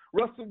of.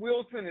 Russell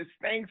Wilson is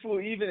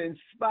thankful even in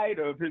spite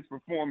of his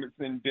performance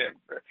in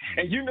Denver.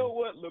 And you know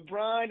what?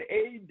 LeBron,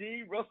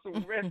 AD, Russell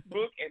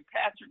Westbrook, and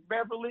Patrick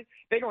Beverly,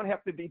 they don't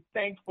have to be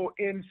thankful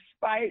in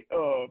spite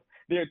of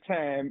their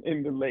time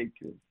in the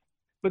Lakers.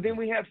 But then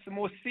we have some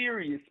more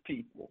serious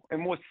people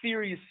and more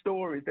serious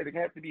stories that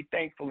have to be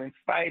thankful in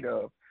spite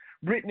of.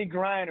 Brittany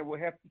Griner will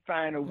have to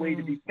find a way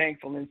to be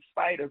thankful in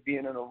spite of being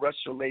in a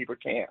Russian labor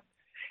camp.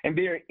 And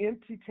there are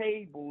empty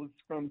tables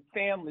from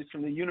families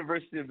from the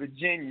University of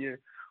Virginia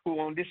who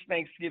on this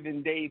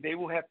Thanksgiving Day, they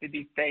will have to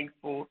be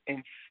thankful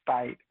in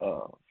spite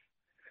of.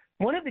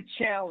 One of the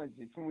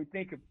challenges when we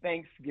think of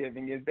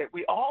Thanksgiving is that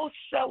we all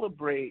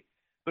celebrate,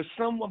 but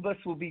some of us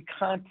will be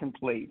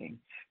contemplating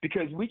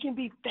because we can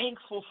be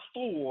thankful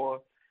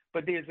for,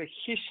 but there's a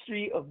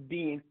history of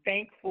being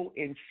thankful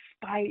in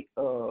spite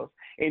of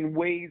in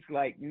ways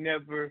like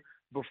never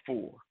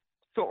before.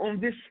 So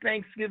on this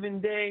Thanksgiving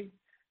Day,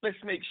 let's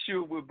make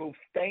sure we're both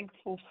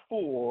thankful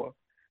for,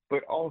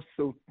 but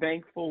also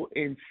thankful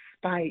in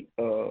spite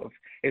of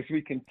as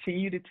we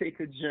continue to take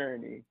a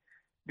journey.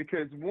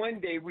 Because one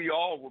day we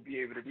all will be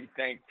able to be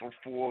thankful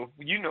for.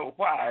 You know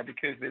why?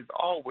 Because there's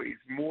always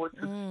more to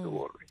the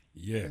story.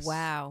 Yes.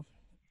 Wow.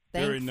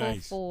 Very Thankful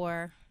nice.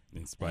 for.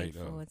 In spite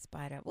Thankful of. in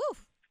spite of. Woo.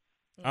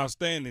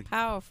 Outstanding.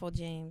 Powerful,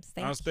 James.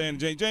 Thank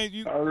Outstanding.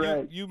 James, All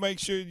right. you make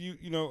sure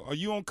you know, are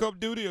you on cup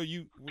duty or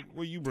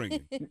what are you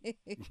bringing?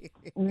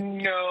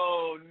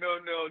 No.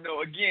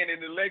 Again, in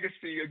the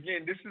legacy,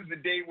 this is the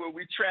day where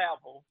we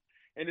travel.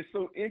 And it's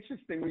so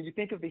interesting when you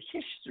think of the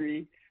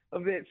history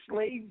of that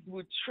slaves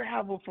would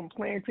travel from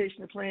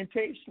plantation to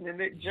plantation, and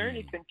that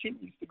journey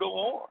continues to go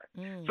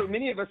on. So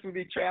many of us will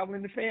be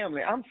traveling the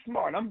family. I'm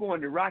smart. I'm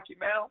going to Rocky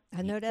Mount.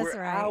 I know that's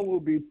where right. I will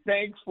be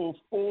thankful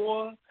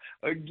for,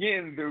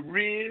 again, the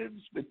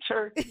ribs, the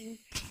turkey,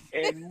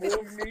 and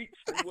more meats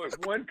than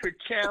what one could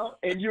count.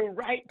 And you're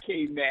right,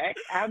 K-Mac.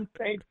 I'm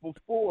thankful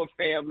for a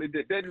family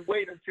that doesn't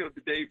wait until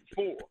the day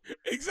before.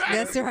 Exactly.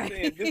 That's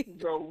right. This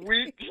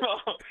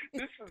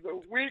is a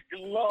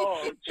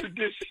week-long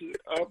tradition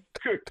of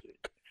cooking.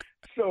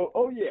 So,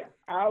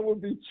 I will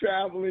be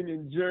traveling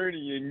and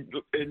journeying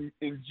and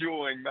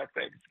enjoying my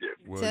Thanksgiving.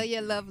 Well, Tell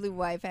your lovely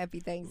wife happy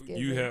Thanksgiving.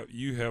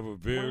 You have a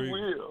very,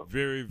 will.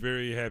 very,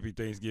 very happy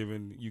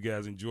Thanksgiving. You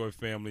guys enjoy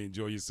family,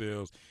 enjoy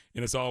yourselves,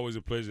 and it's always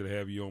a pleasure to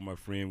have you on, my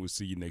friend. We'll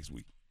see you next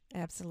week.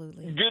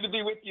 Absolutely. Good to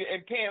be with you.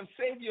 And Pam,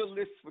 save your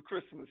list for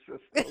Christmas,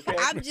 sister. Okay?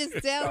 I'm just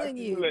telling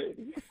you. Later.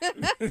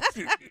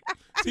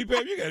 See,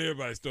 Pam, you got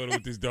everybody started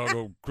with this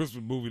doggone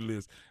Christmas movie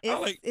list.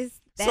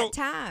 It's that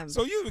time.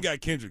 So you even got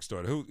Kendrick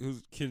started.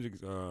 Who's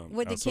Kendrick's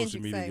What did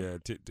social Kendrick media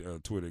guy,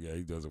 Twitter guy?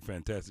 He does a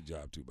fantastic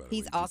job too, by the way.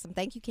 He's awesome.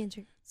 Thank you,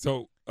 Kendrick.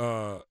 So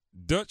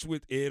Dutch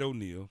with Ed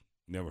O'Neill,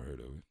 never heard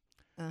of it.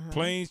 Uh-huh.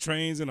 Planes,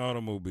 Trains, and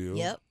Automobiles.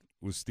 Yep.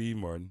 With Steve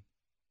Martin.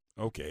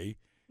 Okay.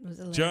 It was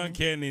 11. John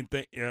Candy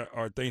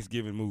are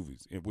Thanksgiving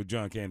movies. And with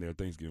John Candy are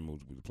Thanksgiving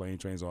movies with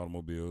Planes, Trains,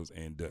 Automobiles,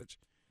 and Dutch.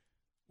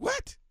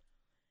 What?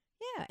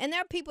 Yeah, and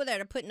there are people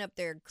that are putting up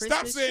their Christmas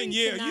Stop saying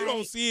tree yeah. tonight. You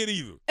don't see it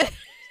either.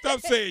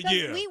 Stop saying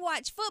yeah. We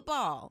watch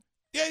football.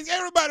 Yeah,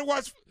 everybody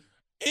watch.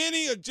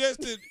 Any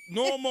adjusted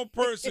normal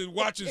person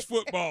watches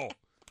football.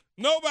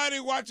 Nobody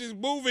watches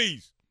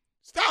movies.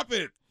 Stop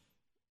it.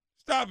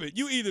 Stop it.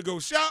 You either go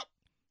shop,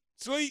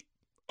 sleep,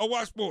 or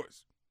watch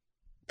sports.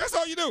 That's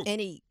all you do.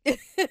 And eat.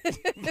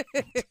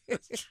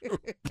 That's true.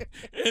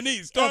 And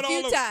eat. Start a few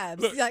all over.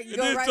 times. Look, Like, and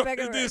go then right start- back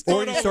and around. then Or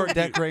start you all start over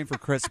again. decorating for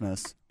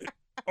Christmas,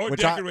 Or which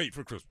decorate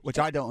for Christmas. which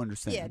I don't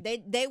understand. Yeah,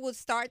 they will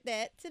start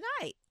that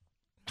tonight.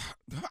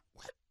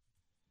 What?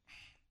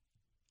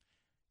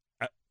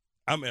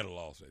 I'm at a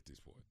loss at this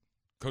point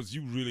because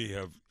you really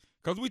have.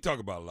 Because we talk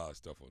about a lot of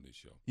stuff on this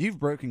show. You've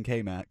broken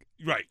K-Mac.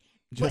 Right.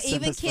 But Just in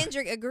even this-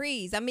 Kendrick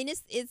agrees. I mean,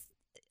 it's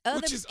other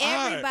Which is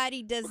odd,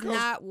 everybody does because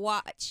not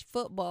watch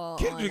football.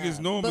 Kendrick on is us.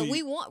 normally-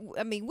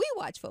 But we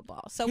watch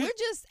football. So we're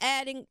just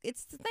adding.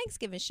 It's the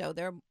Thanksgiving show.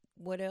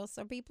 What else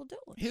are people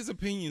doing? His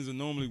opinions are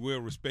normally well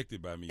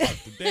respected by me. But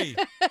today,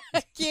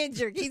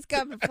 Kendrick, he's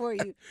coming for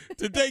you.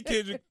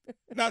 Kendrick,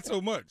 not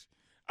so much.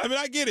 I mean,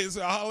 I get it. It's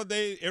a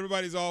holiday.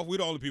 Everybody's off. We're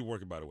the only people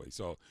working, by the way.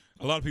 So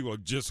a lot of people are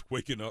just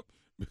waking up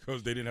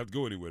because they didn't have to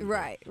go anywhere.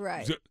 today.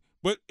 Right. So,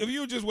 but if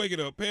you were just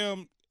waking up,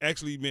 Pam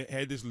actually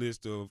had this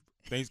list of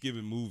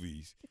Thanksgiving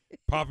movies,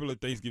 popular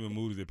Thanksgiving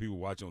movies that people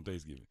watch on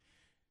Thanksgiving.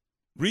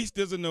 Reese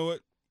doesn't know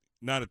it.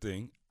 Not a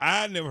thing.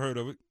 I never heard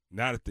of it.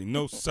 Not a thing.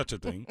 No such a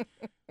thing.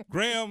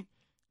 Graham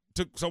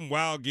took some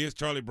wild guess,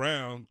 Charlie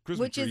Brown,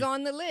 Christmas Which tree. is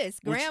on the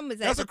list. Graham is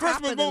at that's the a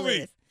Christmas top of the movie.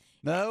 list.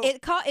 No,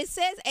 It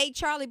says a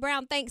Charlie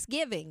Brown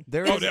Thanksgiving.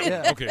 there Oh, is. that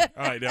Yeah. one. Okay.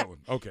 All right, that one.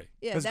 Okay.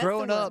 Yeah, Because that's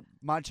growing the one. up,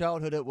 my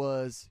childhood, it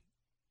was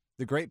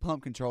the Great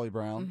Pumpkin, Charlie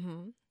Brown,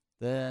 Mhm.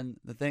 then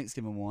the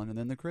Thanksgiving one, and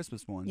then the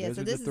Christmas one. Yeah, Those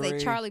so are this the is three, a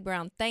Charlie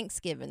Brown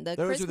Thanksgiving. The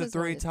Those Christmas are the one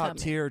three is top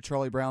coming. tier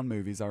Charlie Brown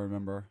movies I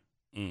remember.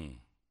 Mm.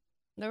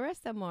 The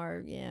rest of them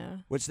are, yeah.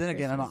 Which then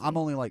again, Christmas. I'm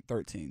only like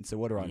 13, so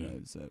what do I Yeah.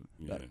 know? So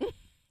Yeah.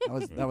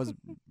 that was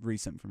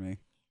recent for me.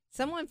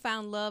 Someone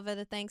found Love at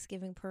a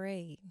Thanksgiving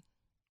Parade.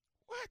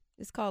 What?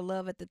 It's called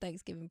Love at the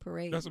Thanksgiving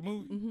Parade. That's a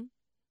movie? Mm-hmm.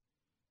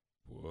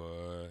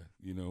 Boy,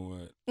 you know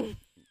what?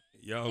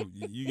 Y'all,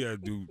 you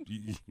got to do.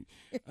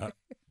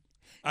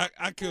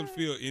 I couldn't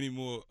feel any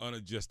more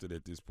unadjusted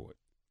at this point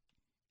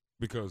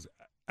because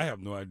I have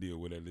no idea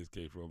where that list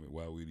came from and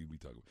why we'd even be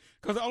talking about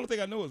it. Because the only thing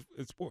I know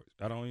is sports.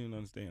 I don't even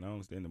understand. I don't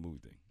understand the movie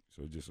thing.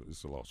 So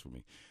it's a loss for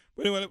me.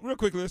 But anyway, real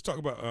quickly, let's talk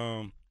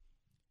about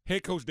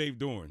head coach Dave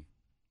Dorn.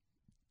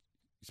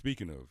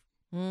 Speaking of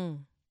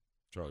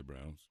Charlie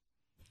Brown's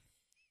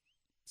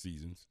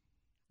seasons.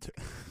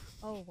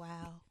 Oh,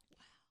 wow.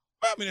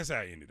 Well, I mean, that's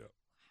how it ended up.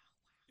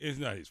 It's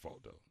not his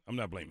fault, though. I'm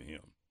not blaming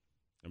him.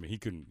 I mean, he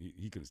couldn't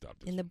stop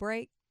this. In the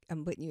break,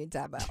 I'm putting you in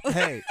timeout.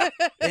 Hey,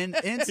 in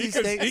NC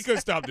State, he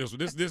couldn't stop this one.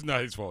 This is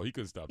not his fault. He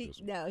couldn't stop this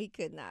one. No, he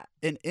could not.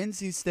 In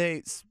NC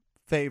State's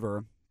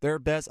favor, their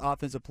best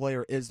offensive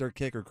player is their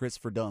kicker,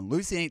 Christopher Dunn.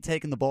 Lucy ain't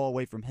taking the ball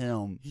away from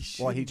him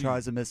while he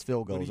tries to miss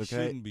field goals. But he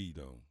shouldn't be,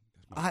 though.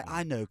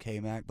 I know,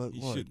 K-Mac, but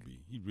he look, shouldn't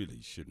be. He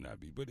really should not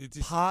be. But it's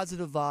just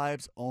positive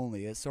vibes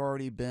only. It's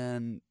already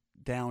been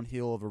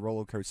downhill of a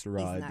roller coaster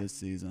ride this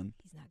season.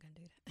 He's not going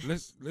to do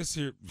that. Let's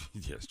hear.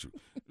 Yeah, it's true.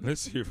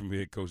 Let's hear from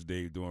head coach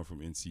Dave Dorn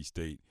from NC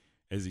State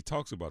as he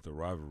talks about the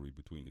rivalry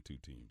between the two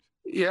teams.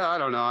 Yeah, I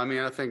don't know. I mean,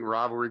 I think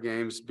rivalry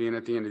games being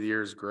at the end of the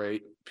year is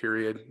great,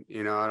 period.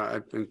 You know,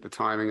 I think the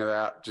timing of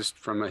that, just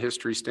from a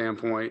history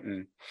standpoint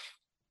and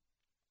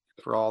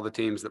for all the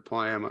teams that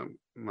play them.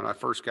 When I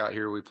first got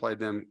here, we played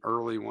them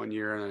early one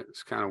year, and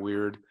it's kind of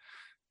weird,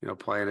 you know,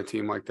 playing a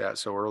team like that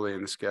so early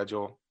in the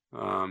schedule.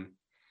 But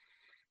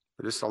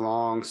it's a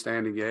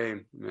long-standing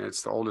game. I mean,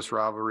 it's the oldest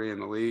rivalry in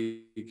the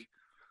league,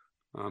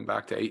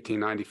 back to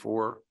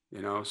 1894.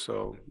 You know,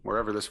 so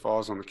wherever this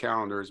falls on the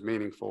calendar is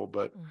meaningful,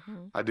 but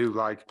I do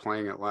like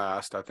playing it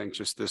last. I think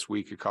just this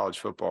week of college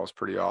football is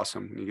pretty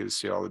awesome. You get to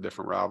see all the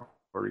different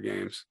rivalry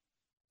games.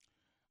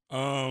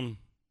 Man,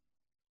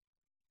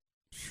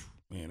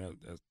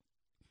 that's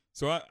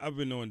so I've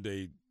been knowing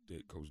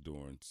Coach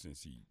Dorn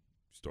since he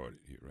started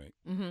here, right?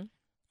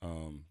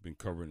 Been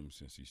covering him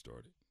since he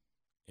started,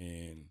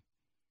 and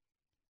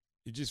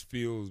it just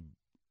feels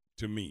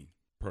to me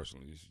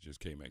personally. This is just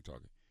K-Mac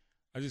talking.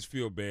 I just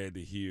feel bad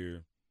to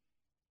hear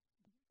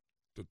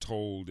the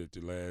toll that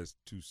the last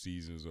two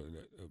seasons are,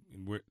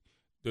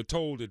 the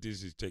toll that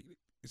this is taking.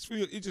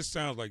 It just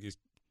sounds like it's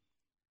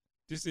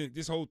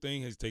this whole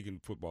thing has taken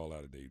football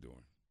out of Dave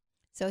Dorn.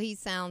 So he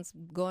sounds,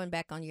 going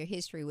back on your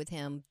history with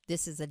him,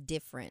 this is a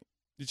different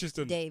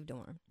Dave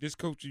Dorn. This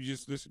coach you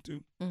just listened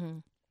to,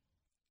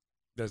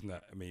 that's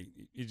not. I mean,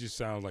 it just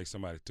sounds like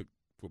somebody took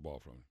football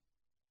from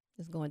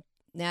him.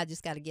 Now I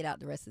just got to get out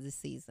the rest of the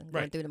season,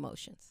 going through the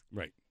motions.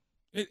 Right.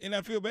 And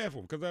I feel bad for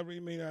him because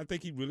I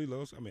think he really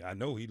loves. I mean, I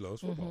know he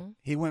loves football.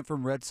 He went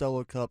from Red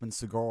Solo Cup and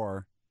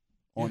cigar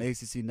on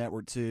ACC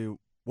Network to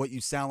what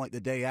you sound like the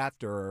day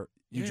after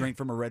you drink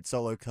from a Red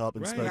Solo Cup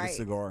and smoke a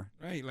cigar.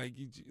 Right, like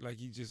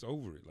he's just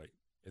over it. Like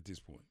at this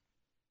point,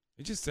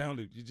 it just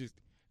sounded.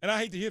 And I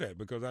hate to hear that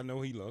because I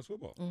know he loves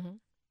football.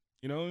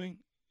 You know what I mean?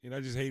 And I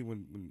just hate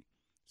when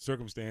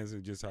circumstances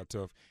and just how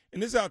tough.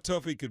 And this is how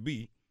tough it could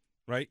be,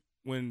 right?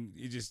 When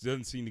it just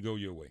doesn't seem to go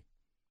your way.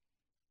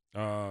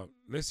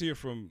 Let's hear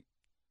from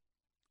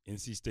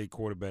NC State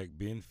quarterback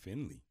Ben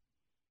Finley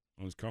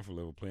on his comfort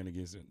level playing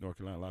against North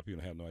Carolina. A lot of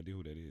people have no idea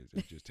who that is.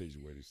 That just tells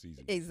you where this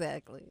season is.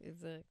 Exactly.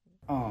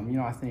 You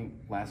know, I think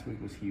last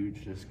week was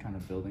huge, just kind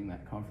of building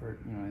that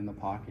comfort, you know, in the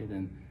pocket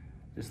and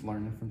just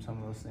learning from some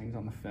of those things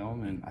on the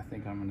film. And I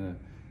think I'm going to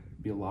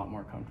be a lot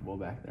more comfortable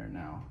back there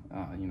now.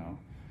 You know,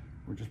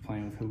 we're just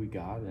playing with who we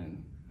got,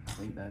 and I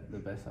think that the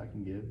best I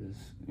can give is,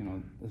 you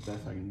know, the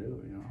best I can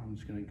do. You know, I'm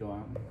just going to go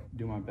out and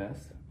do my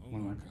best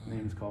when my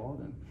name's called,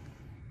 and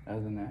other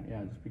than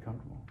that, just be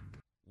comfortable.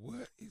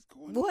 What is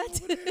going on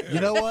over there? You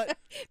know what?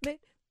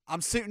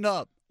 I'm suiting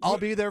up. I'll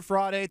be there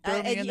Friday.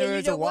 Throw me in there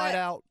as a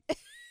wideout.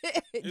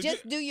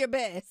 Just do your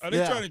best. Are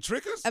they trying to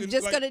trick us? I'm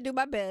just going to do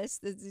my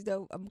best. You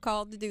know, I'm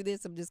called to do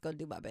this. I'm just going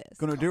to do my best.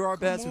 Going to do our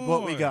best with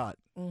what we got.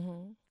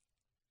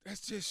 That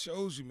just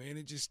shows you, man.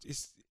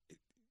 It's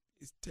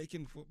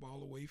taking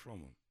football away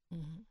from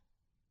them.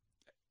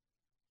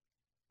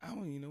 I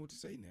don't even know what to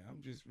say now.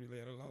 I'm just really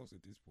at a loss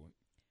at this point.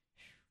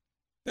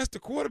 That's the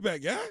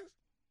quarterback, guys.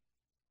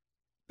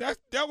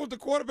 That was the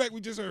quarterback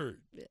we just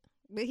heard. Yeah.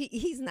 But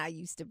he's not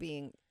used to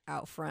being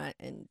out front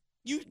and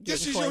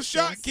this is your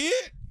shot, kid.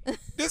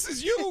 This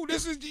is you.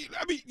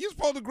 I mean, you're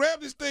supposed to grab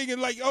this thing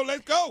and let's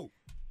go.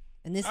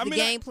 And this is the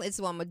game plan. This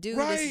is what I'm gonna do.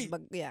 Right.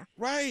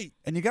 Right.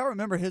 And you got to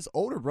remember his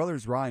older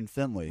brother's Ryan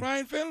Finley.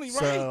 Right.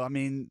 So I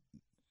mean,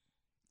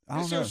 I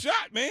don't know. Your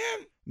shot, man.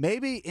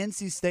 Maybe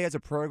NC State as a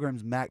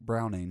program's Mac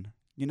Browning.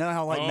 You know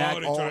how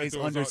Mac always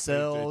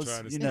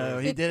undersells. You know,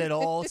 he did it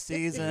all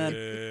season,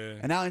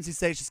 and now NC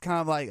State's just kind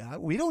of like,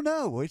 we don't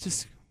know. We're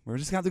just gonna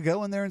have to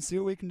go in there and see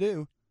what we can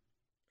do.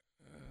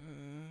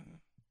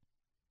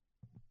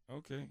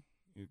 Okay,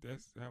 if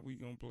that's how we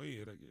gonna play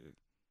it, I guess.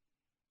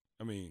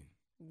 I mean,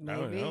 I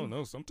don't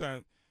know.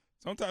 Sometimes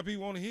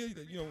people want to hear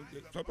that. You know,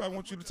 somebody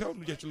wants you to tell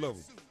them that you love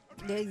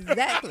them.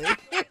 Exactly.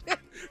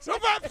 Some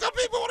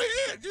people want to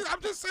hear it.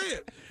 I'm just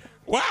saying.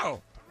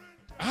 Wow.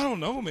 I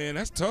don't know, man.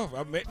 That's tough.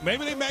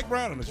 Maybe they Mac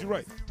Brown on us. You're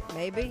right.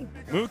 Maybe.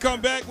 When we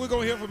come back, we're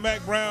going to hear from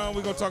Mac Brown.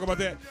 We're going to talk about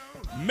that.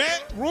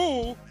 Matt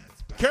Rule,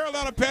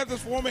 Carolina Panthers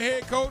former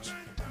head coach,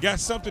 got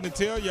something to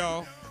tell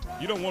y'all.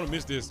 You don't want to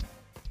miss this.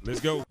 Let's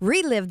go.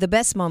 Relive the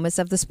best moments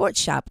of the Sports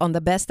Shop on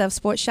the Best of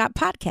Sports Shop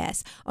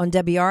podcast on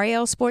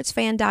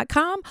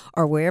WRLSportsFan.com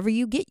or wherever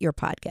you get your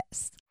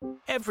podcasts.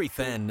 Every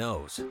fan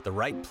knows the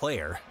right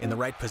player in the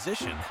right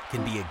position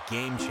can be a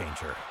game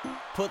changer.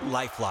 Put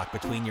LifeLock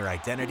between your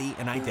identity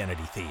and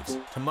identity thieves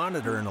to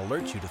monitor and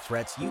alert you to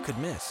threats you could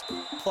miss.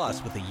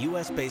 Plus, with a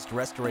U.S.-based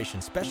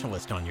restoration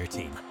specialist on your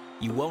team,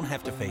 you won't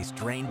have to face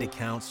drained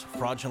accounts,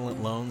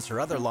 fraudulent loans, or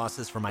other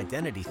losses from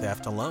identity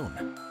theft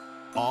alone.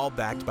 All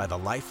backed by the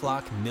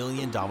LifeLock $1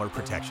 Million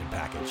Protection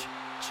Package.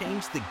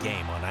 Change the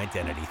game on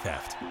identity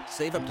theft.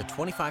 Save up to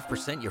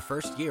 25% your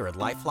first year at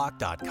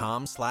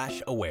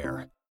LifeLock.com/aware.